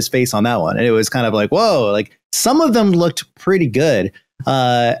put his face on that one. And it was kind of like, whoa, like some of them looked pretty good.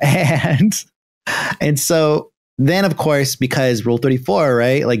 And so then, of course, because Rule 34,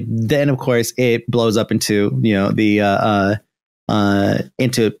 right? Like then, of course, it blows up into,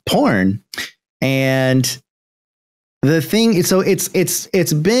 into porn. And the thing, so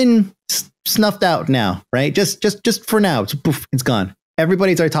it's been snuffed out now, right? Just for now, it's gone.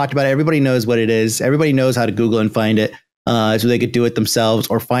 Everybody's already talked about it. Everybody knows what it is. Everybody knows how to Google and find it, so they could do it themselves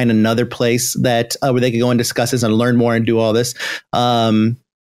or find another place that where they could go and discuss this and learn more and do all this. I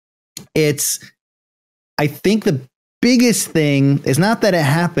think the biggest thing is not that it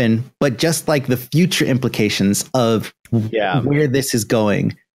happened, but just like the future implications of where this is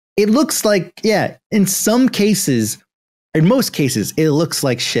going. It looks like, in some cases, in most cases, it looks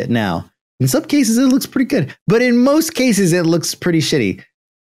like shit now. In some cases, it looks pretty good. But in most cases, it looks pretty shitty.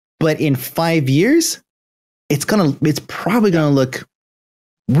 But in 5 years, it's probably gonna look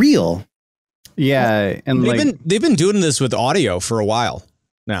real. Yeah, and they've been doing this with audio for a while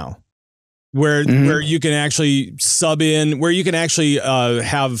now, where you can actually sub in, where you can actually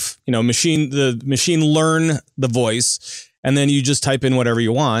have the machine learn the voice, and then you just type in whatever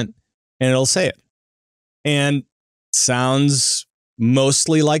you want, and it'll say it, and sounds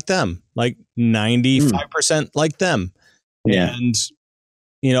mostly like them, like 95% like them. Yeah. And,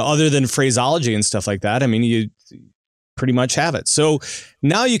 other than phraseology and stuff like that, I mean, you pretty much have it. So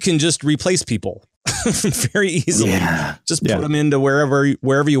now you can just replace people very easily. Yeah. Just put them into wherever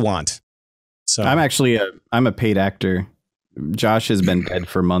you want. So I'm a paid actor. Josh has been dead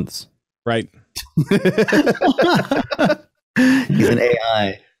for months. Right. He's an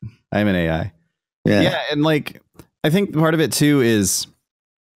AI. I'm an AI. Yeah. And like, I think part of it too is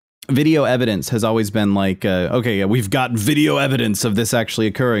video evidence has always been like, we've got video evidence of this actually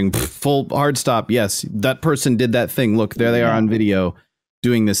occurring. Full hard stop. Yes, that person did that thing. Look, there they are on video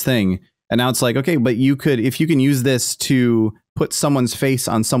doing this thing. And now it's like, okay, but if you can use this to put someone's face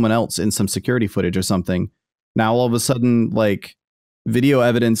on someone else in some security footage or something, now all of a sudden, like, video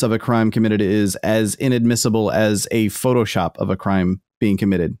evidence of a crime committed is as inadmissible as a Photoshop of a crime being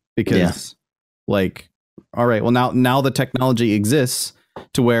committed, because like, all right, well, now the technology exists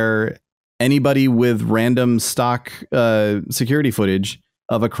to where anybody with random stock security footage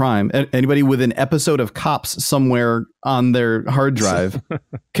of a crime, anybody with an episode of Cops somewhere on their hard drive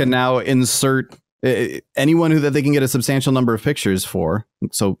can now insert anyone that they can get a substantial number of pictures for.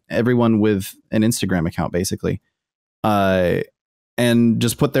 So everyone with an Instagram account, basically, and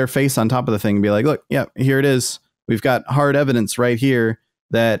just put their face on top of the thing and be like, look, yeah, here it is. We've got hard evidence right here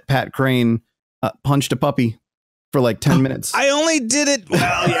that Pat Crane punched a puppy for like 10 minutes. I only did it.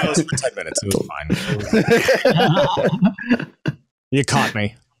 Well, yeah, it was for 10 minutes. It was fine. You caught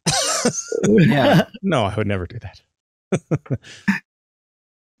me. Yeah. No, I would never do that.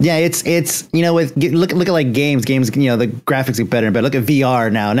 Yeah, it's look at like games, the graphics get better and better. Look at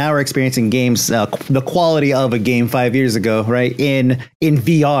VR now. Now we're experiencing games, the quality of a game 5 years ago, right? In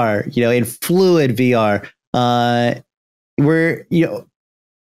VR, in fluid VR. We're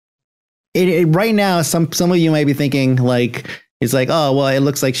right now, some of you might be thinking like, it's like, oh, well, it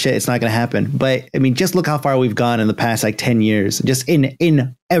looks like shit, it's not going to happen. But I mean, just look how far we've gone in the past like 10 years, just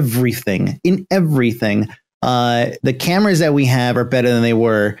in everything. The cameras that we have are better than they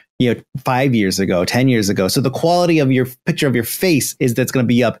were, 5 years ago, 10 years ago. So the quality of your picture of your face is going to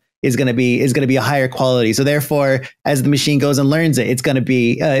be a higher quality. So therefore, as the machine goes and learns it, it's going to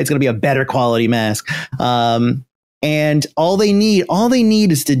be a better quality mask. And all they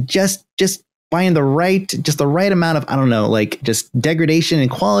need is to just find the right amount of, I don't know, like just degradation in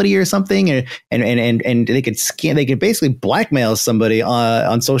quality or something, and they could basically blackmail somebody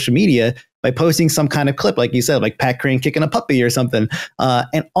on social media by posting some kind of clip, like you said, like Pat Crane kicking a puppy or something.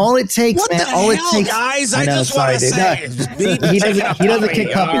 And all it takes, guys, I just want to say, he doesn't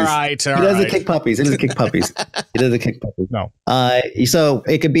kick puppies. All right. He doesn't kick puppies. He doesn't kick puppies. No. So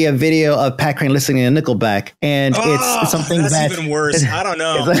it could be a video of Pat Crane listening to Nickelback, and it's something that's even worse. I don't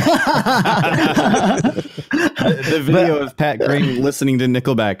know. The video of Pat Green listening to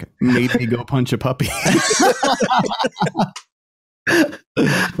Nickelback made me go punch a puppy.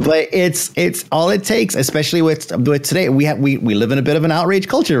 But it's all it takes, especially with today. We live in a bit of an outrage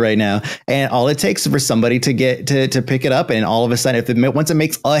culture right now, and all it takes for somebody to get to pick it up, and all of a sudden, once it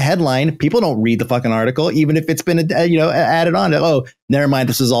makes a headline, people don't read the fucking article, even if it's been added on to, oh, never mind,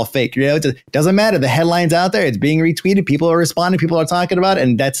 this is all fake. It doesn't matter. The headline's out there. It's being retweeted. People are responding. People are talking about it,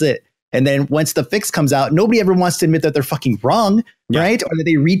 and that's it. And then once the fix comes out, nobody ever wants to admit that they're fucking wrong, right? Or that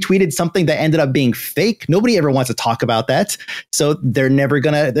they retweeted something that ended up being fake. Nobody ever wants to talk about that. So they're never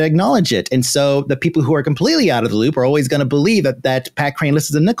going to acknowledge it. And so the people who are completely out of the loop are always going to believe that Pat Crane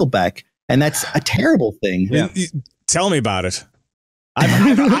listens to Nickelback. And that's a terrible thing. Yeah. Tell me about it.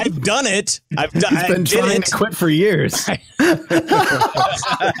 I've done it. I've been trying to quit for years.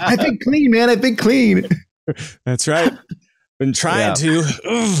 I've been clean, man. I've been clean. That's right. Been trying to.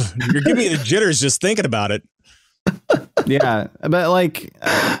 Ugh, you're giving me the jitters just thinking about it. Yeah, but like,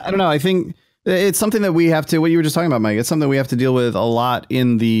 I don't know. I think it's something that we have to, what you were just talking about, Mike, it's something we have to deal with a lot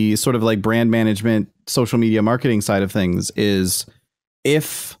in the sort of like brand management, social media marketing side of things. Is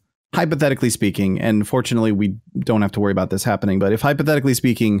if hypothetically speaking, and fortunately we don't have to worry about this happening, but if hypothetically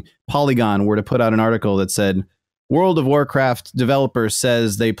speaking, Polygon were to put out an article that said World of Warcraft developer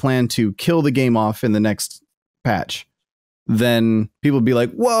says they plan to kill the game off in the next patch, then people would be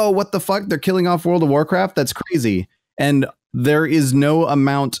like, whoa, what the fuck? They're killing off World of Warcraft? That's crazy. And there is no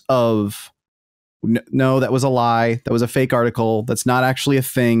amount of, no, that was a lie. That was a fake article. That's not actually a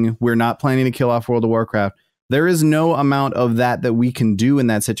thing. We're not planning to kill off World of Warcraft. There is no amount of that we can do in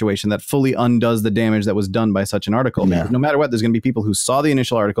that situation that fully undoes the damage that was done by such an article. Yeah. No matter what, there's going to be people who saw the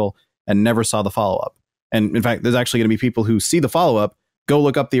initial article and never saw the follow-up. And in fact, there's actually going to be people who see the follow-up, go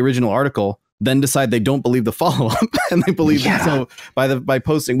look up the original article, then decide they don't believe the follow-up, and they believe that. So by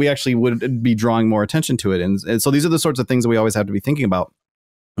posting, we actually would be drawing more attention to it. And so these are the sorts of things that we always have to be thinking about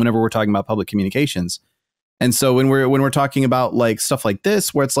whenever we're talking about public communications. And so when we're talking about like stuff like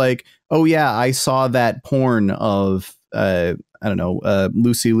this, where it's like, oh yeah, I saw that porn of I don't know,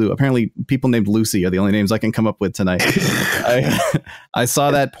 Lucy Liu. Apparently people named Lucy are the only names I can come up with tonight. I saw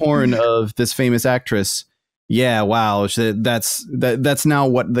that porn of this famous actress. Yeah, wow. That's now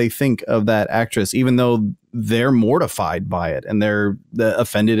what they think of that actress, even though they're mortified by it and they're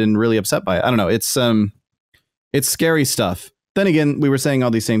offended and really upset by it. I don't know. It's scary stuff. Then again, we were saying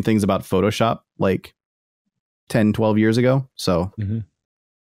all these same things about Photoshop like 10, 12 years ago. So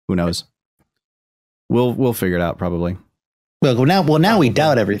who knows? We'll figure it out probably. Well, now we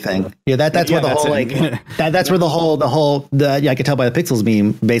doubt everything. Yeah, that's where the whole like that's where the whole I could tell by the pixels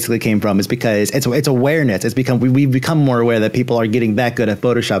meme basically came from, is because it's awareness. It's become we've become more aware that people are getting that good at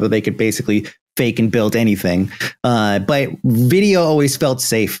Photoshop that they could basically fake and build anything. But video always felt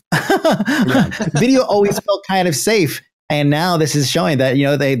safe. Video always felt kind of safe. And now this is showing that,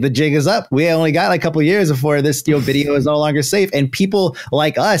 the jig is up. We only got a couple of years before this video is no longer safe. And people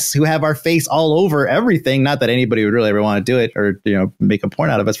like us who have our face all over everything, not that anybody would really ever want to do it or, make a porn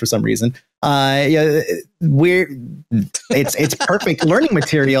out of us for some reason. It's perfect learning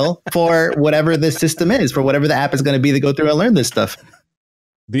material for whatever the system is, for whatever the app is going to be to go through and learn this stuff.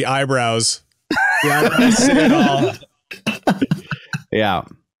 The eyebrows. The eyebrows say it all. Yeah.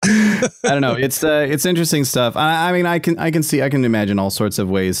 I don't know. It's interesting stuff. I mean, I can imagine all sorts of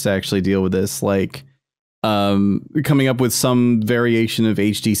ways to actually deal with this, like coming up with some variation of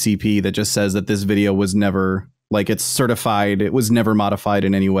HDCP that just says that this video was never, like, it's certified, it was never modified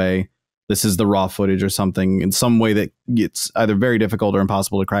in any way. This is the raw footage or something in some way that it's either very difficult or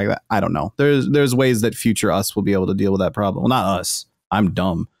impossible to crack that. I don't know. There's ways that future us will be able to deal with that problem. Well, not us. I'm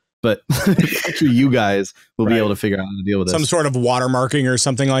dumb. But actually, you guys will be able to figure out how to deal with this. Some sort of watermarking or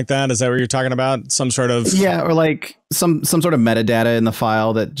something like that. Is that what you're talking about? Some sort of or like some sort of metadata in the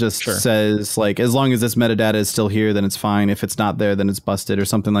file that just says, like, as long as this metadata is still here, then it's fine. If it's not there, then it's busted or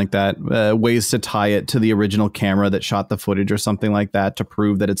something like that. Ways to tie it to the original camera that shot the footage or something like that to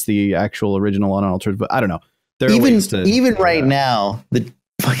prove that it's the actual original unaltered. But I don't know. There are ways to even right now the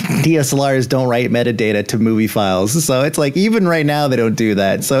fucking DSLRs don't write metadata to movie files, so it's like even right now they don't do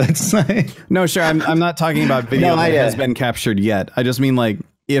that. So it's like, no, sure. I'm not talking about video that has been captured yet. I just mean, like,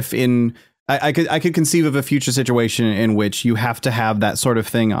 if I could conceive of a future situation in which you have to have that sort of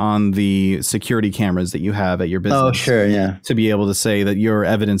thing on the security cameras that you have at your business. Oh, sure, yeah. To be able to say that your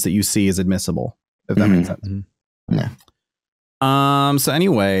evidence that you see is admissible, if that makes sense. Yeah. So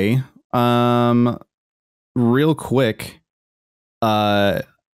anyway, real quick.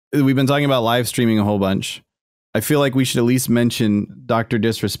 We've been talking about live streaming a whole bunch. I feel like we should at least mention Dr.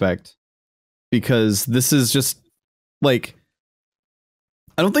 Disrespect, because this is just like,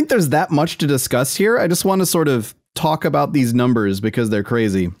 I don't think there's that much to discuss here. I just want to sort of talk about these numbers because they're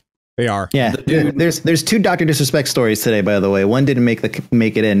crazy. They are. Yeah, there's 2 Dr. Disrespect stories today, by the way. One didn't make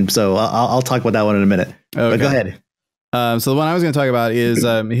it in, so I'll talk about that one in a minute. Okay. But go ahead. So the one I was going to talk about is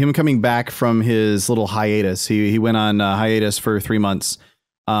him coming back from his little hiatus. He went on hiatus for 3 months.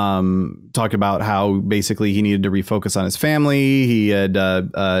 Talked about how basically he needed to refocus on his family. He had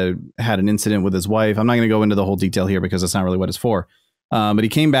had an incident with his wife. I'm not going to go into the whole detail here because that's not really what it's for. But he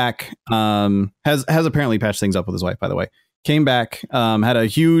came back, has apparently patched things up with his wife, by the way. Came back, had a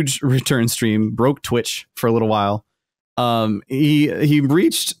huge return stream, broke Twitch for a little while. He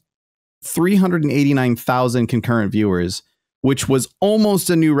reached 389,000 concurrent viewers, which was almost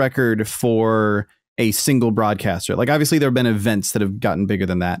a new record for a single broadcaster. Like, obviously there have been events that have gotten bigger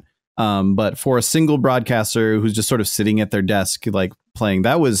than that. But for a single broadcaster who's just sort of sitting at their desk, like playing,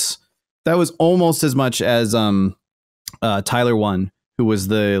 that was almost as much as Tyler One, who was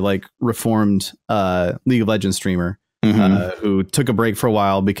the like reformed League of Legends streamer, who took a break for a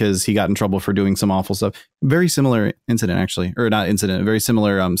while because he got in trouble for doing some awful stuff. Very similar incident, actually, or not incident, very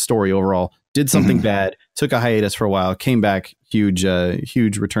similar story overall. Did something bad, took a hiatus for a while, came back, huge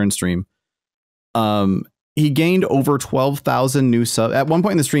return stream. He gained over 12,000 new subs. At one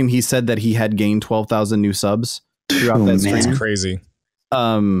point in the stream, he said that he had gained 12,000 new subs throughout that stream. That's crazy.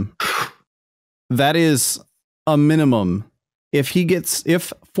 That is a minimum. If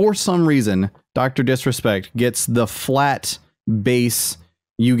for some reason Dr. Disrespect gets the flat base,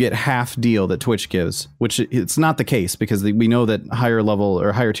 you get half deal that Twitch gives, which it's not the case because we know that higher level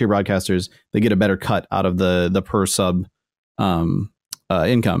or higher tier broadcasters, they get a better cut out of the per sub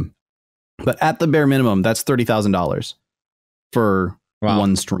income. But at the bare minimum, that's $30,000 for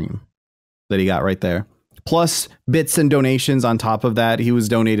one stream that he got right there. Plus bits and donations on top of that. He was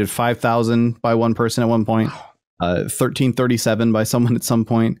donated 5,000 by one person at one point, 1337 by someone at some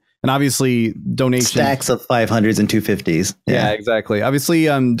point. And obviously donations, stacks of 500s and 250s. Yeah, exactly. Obviously,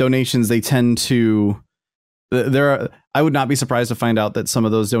 donations, they tend to, I would not be surprised to find out that some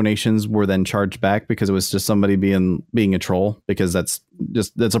of those donations were then charged back because it was just somebody being a troll, because that's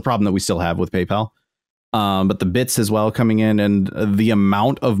a problem that we still have with PayPal. But the bits as well coming in, and the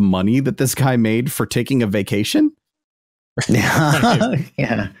amount of money that this guy made for taking a vacation. Yeah.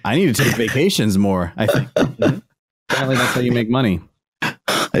 Yeah. I need to take vacations more, I think. Apparently that's how you make money.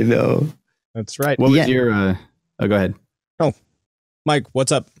 I know. That's right. What was your go ahead. Oh, Mike,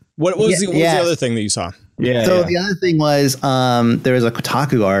 what's up? What was the other thing that you saw? Yeah. So the other thing was there was a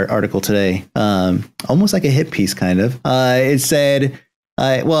Kotaku article today, almost like a hit piece kind of. It said,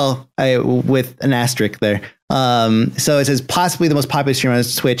 with an asterisk there. So it says possibly the most popular streamer on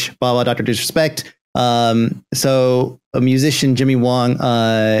Twitch, blah blah, Dr. Disrespect. So a musician, Jimmy Wong,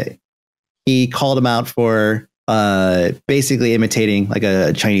 he called him out for basically imitating like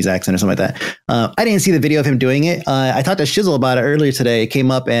a Chinese accent or something like that. I didn't see the video of him doing it. I talked to Shizzle about it earlier today. It came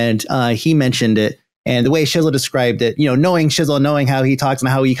up and he mentioned it. And the way Shizzle described it, knowing Shizzle, knowing how he talks and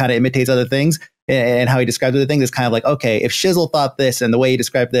how he kind of imitates other things and how he describes other things, is kind of like, okay, if Shizzle thought this and the way he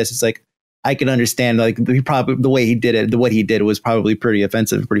described this, it's like, I can understand, like, he probably, the way he did it, what he did was probably pretty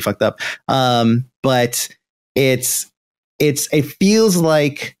offensive, pretty fucked up. But it feels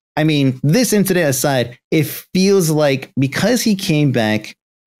like, I mean, this incident aside, it feels like because he came back,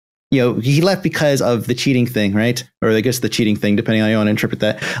 he left because of the cheating thing, right? Or I guess the cheating thing, depending on how you want to interpret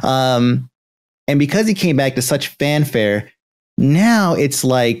that. And because he came back to such fanfare, now it's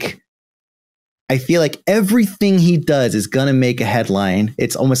like, I feel like everything he does is going to make a headline.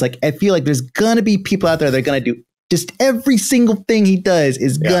 It's almost like, I feel like there's going to be people out there that are going to do just every single thing he does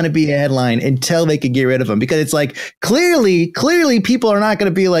is going to be a headline until they could get rid of him. Because it's like, clearly people are not going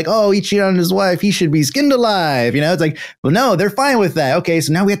to be like, oh, he cheated on his wife, he should be skinned alive. It's like, well, no, they're fine with that. Okay,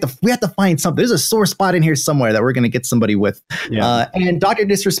 so now we have to find something. There's a sore spot in here somewhere that we're going to get somebody with. And Dr.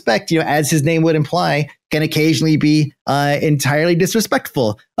 Disrespect, as his name would imply, can occasionally be entirely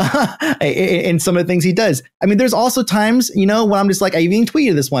disrespectful in some of the things he does. I mean, there's also times, when I'm just like, I even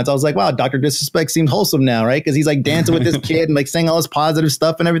tweeted this once. I was like, wow, Dr. Disrespect seems wholesome now, right? Because he's like dancing with this kid and like saying all this positive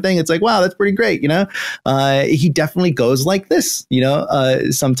stuff and everything. It's like, wow, that's pretty great. He definitely goes like this,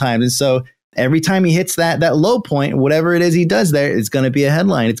 sometimes. And so every time he hits that low point, whatever it is he does there, it's going to be a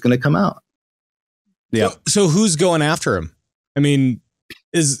headline. It's going to come out. Yeah. So who's going after him? I mean,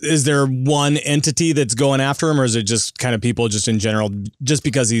 is there one entity that's going after him, or is it just kind of people just in general, just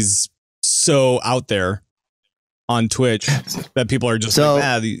because he's so out there on Twitch that people are just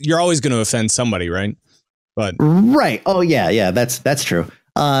like, you're always going to offend somebody, right? But right. Oh yeah. That's true.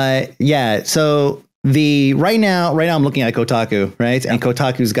 So right now I'm looking at Kotaku, right? And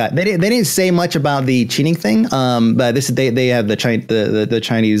Kotaku's got they didn't say much about the cheating thing, but they have the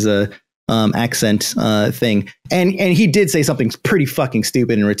Chinese accent thing, and he did say something pretty fucking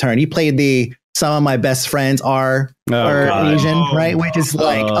stupid in return. He played some of my best friends are Asian, right? Which is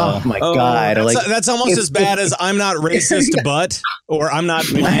like, oh my god, that's almost as bad as I'm not racist, but or I'm not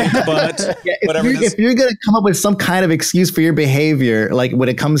black, but whatever. If you're gonna come up with some kind of excuse for your behavior, like when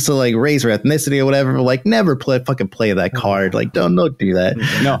it comes to like race or ethnicity or whatever, like never fucking play that card. Like don't do that.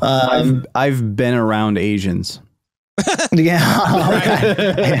 No, I've been around Asians. Yeah.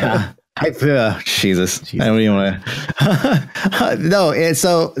 Okay. Yeah. Jesus. I don't even want to. No,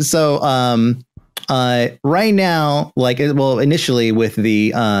 right now, like, well, initially with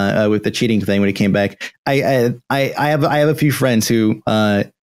the cheating thing when it came back, I have a few friends who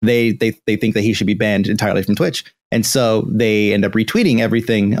they think that he should be banned entirely from Twitch, and so they end up retweeting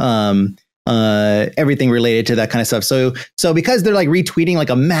everything related to that kind of stuff. So because they're like retweeting like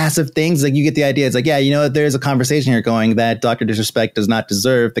a massive things, like you get the idea. It's like, yeah, you know, there's a conversation here going that Dr. Disrespect does not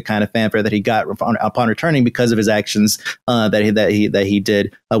deserve the kind of fanfare that he got upon returning because of his actions that he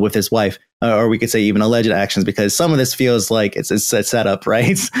did with his wife, or we could say even alleged actions, because some of this feels like it's a setup, right?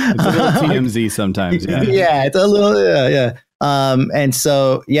 It's a little TMZ sometimes. Yeah. Yeah, it's a little yeah. And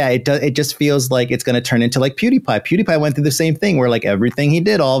so, yeah, it just feels like it's going to turn into like PewDiePie. PewDiePie went through the same thing where like everything he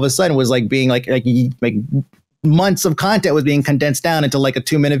did all of a sudden was like being like months of content was being condensed down into like a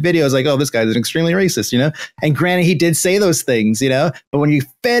 2-minute video. It's like, oh, this guy's extremely racist, you know? And granted, he did say those things, you know, but when you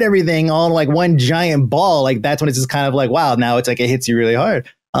fed everything all like one giant ball, like that's when it's just kind of like, wow, now it's like, it hits you really hard.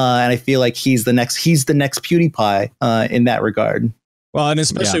 And I feel like he's the next PewDiePie in that regard. Well, and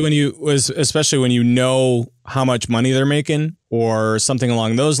especially when you know how much money they're making or something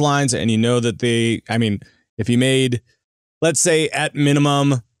along those lines, and you know that if he made, let's say at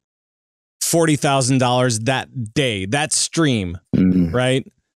minimum $40,000 that day, that stream, right?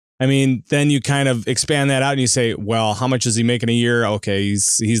 I mean, then you kind of expand that out and you say, well, how much is he making a year? Okay,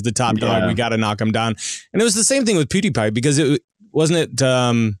 he's the top dog. We got to knock him down. And it was the same thing with PewDiePie, because it was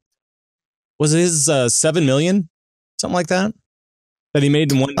his 7 million, something like that he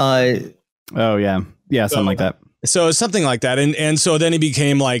made in one. Oh yeah, something like that. So something like that, and so then he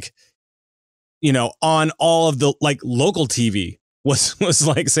became like, you know, on all of the like local TV was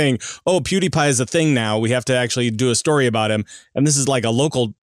like saying, oh, PewDiePie is a thing now. We have to actually do a story about him, and this is like a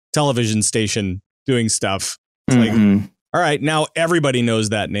local television station doing stuff. It's like, all right, now everybody knows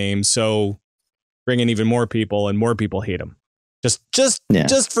that name, so bring in even more people, and more people hate him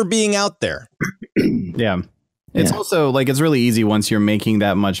just for being out there. Yeah. It's also like, it's really easy once you're making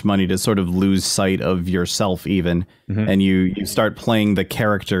that much money to sort of lose sight of yourself even. And you start playing the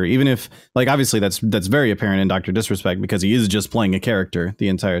character, even if like, obviously that's very apparent in Dr. Disrespect because he is just playing a character the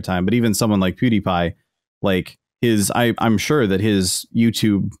entire time. But even someone like PewDiePie, like I'm sure that his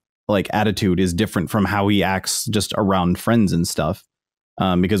YouTube like attitude is different from how he acts just around friends and stuff.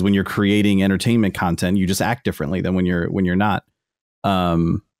 Because when you're creating entertainment content, you just act differently than when you're not.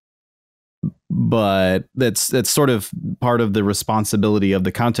 But that's sort of part of the responsibility of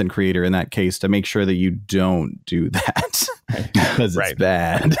the content creator in that case, to make sure that you don't do that because it's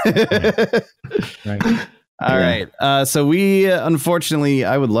bad. Right. All right. So we, unfortunately,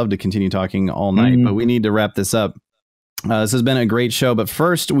 I would love to continue talking all night, but we need to wrap this up. This has been a great show, but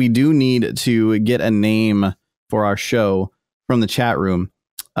first we do need to get a name for our show from the chat room.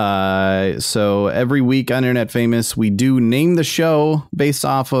 So every week on Internet Famous, we do name the show based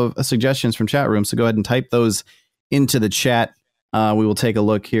off of suggestions from chat room. So go ahead and type those into the chat. We will take a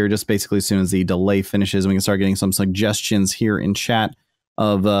look here just basically as soon as the delay finishes, and we can start getting some suggestions here in chat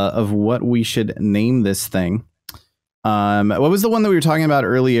of what we should name this thing. What was the one that we were talking about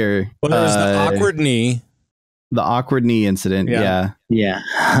earlier? Well, there was the awkward knee. The awkward knee incident. Yeah. Yeah.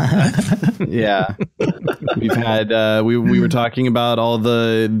 We've had we were talking about all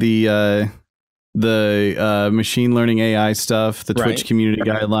the machine learning AI stuff, the Twitch community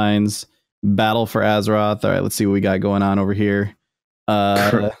guidelines, battle for Azeroth. All right, let's see what we got going on over here.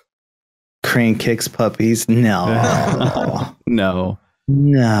 Crane kicks puppies. No.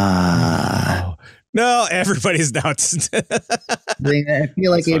 No, everybody's now. I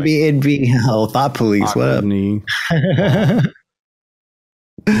feel like it'd be thought police. What up?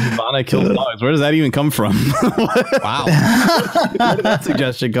 Ivana killed dogs. Where does that even come from? Wow. Where did that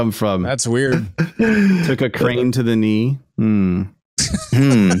suggestion come from? That's weird. Took a crane to the knee.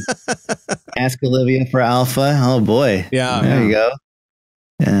 Ask Olivia for Alpha. Oh boy. Yeah. There you go.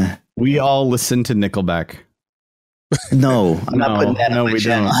 Yeah. We all listen to Nickelback. No, I'm not putting that on my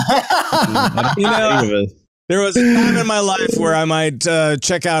channel. You know, There was a time in my life where I might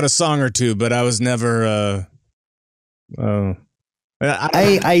check out a song or two, but I was never. I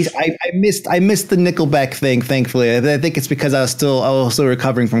missed the Nickelback thing. Thankfully, I think it's because I was still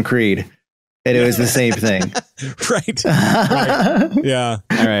recovering from Creed, and it was the same thing. Right. Yeah.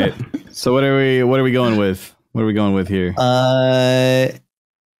 All right. So what are we going with? What are we going with here? I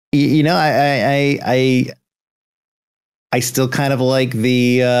still kind of like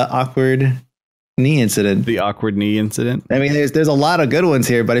the awkward knee incident. The awkward knee incident. I mean, there's a lot of good ones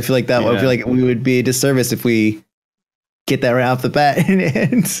here, but I feel like I feel like we would be a disservice if we get that right off the bat.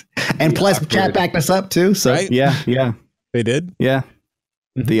 and plus, awkward. Chat backed us up too. So right? Yeah, they did. Yeah,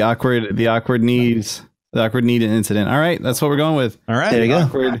 the awkward knee incident. All right, that's what we're going with. All right, there you go.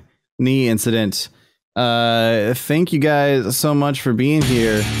 Awkward knee incident. Thank you guys so much for being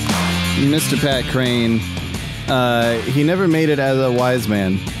here, Mr. Pat Crane. He never made it as a wise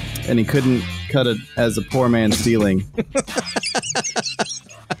man, and he couldn't cut it as a poor man stealing.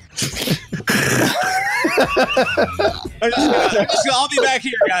 I'll be back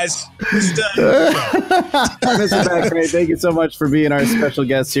here, guys. Mr. Pat Crane, thank you so much for being our special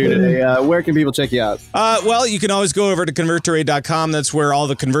guest here today. Where can people check you out? Well, you can always go over to converttoraid.com. That's where all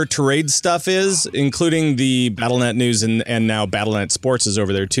the Convert to Raid stuff is, including the Battle.net news and now Battle.net Sports is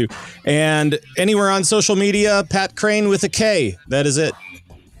over there too. And anywhere on social media, Pat Crane with a K. That is it.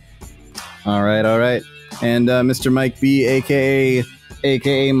 All right. And Mr. Mike B, aka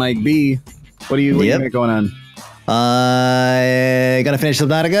Mike B, what do you got going on? Gonna finish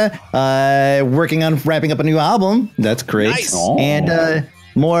Subnautica. Working on wrapping up a new album. That's great. Nice. And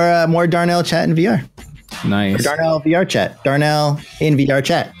more Darnell chat in VR. Nice. Or Darnell VR chat. Darnell in VR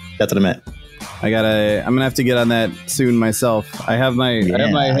chat. That's what I meant. I'm gonna have to get on that soon myself. I have my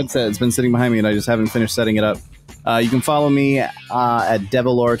headset. It's been sitting behind me, and I just haven't finished setting it up. You can follow me at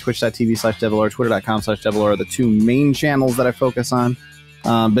Devilore, twitch.tv/Devilore, twitter.com/Devilore, the two main channels that I focus on.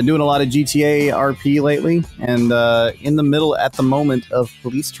 Been doing a lot of GTA RP lately, and in the middle at the moment of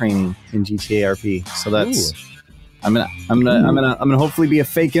police training in GTA RP. So that's I'm gonna hopefully be a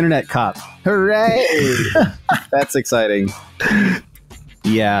fake internet cop. Hooray! That's exciting.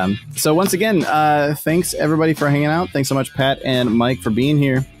 Yeah. So once again, thanks everybody for hanging out. Thanks so much, Pat and Mike, for being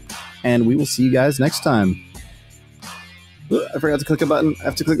here, and we will see you guys next time. I forgot to click a button. I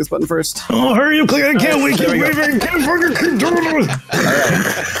have to click this button first. Oh, hurry up, click it. I can't wait. Keep waving. Keep doing it. All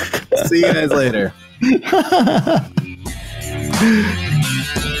right. See you guys later.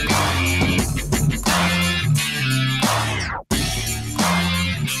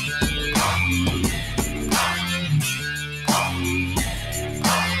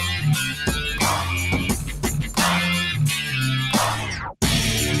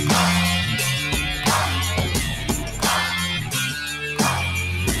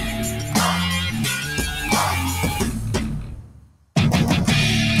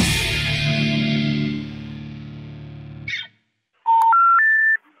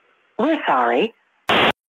 We're sorry,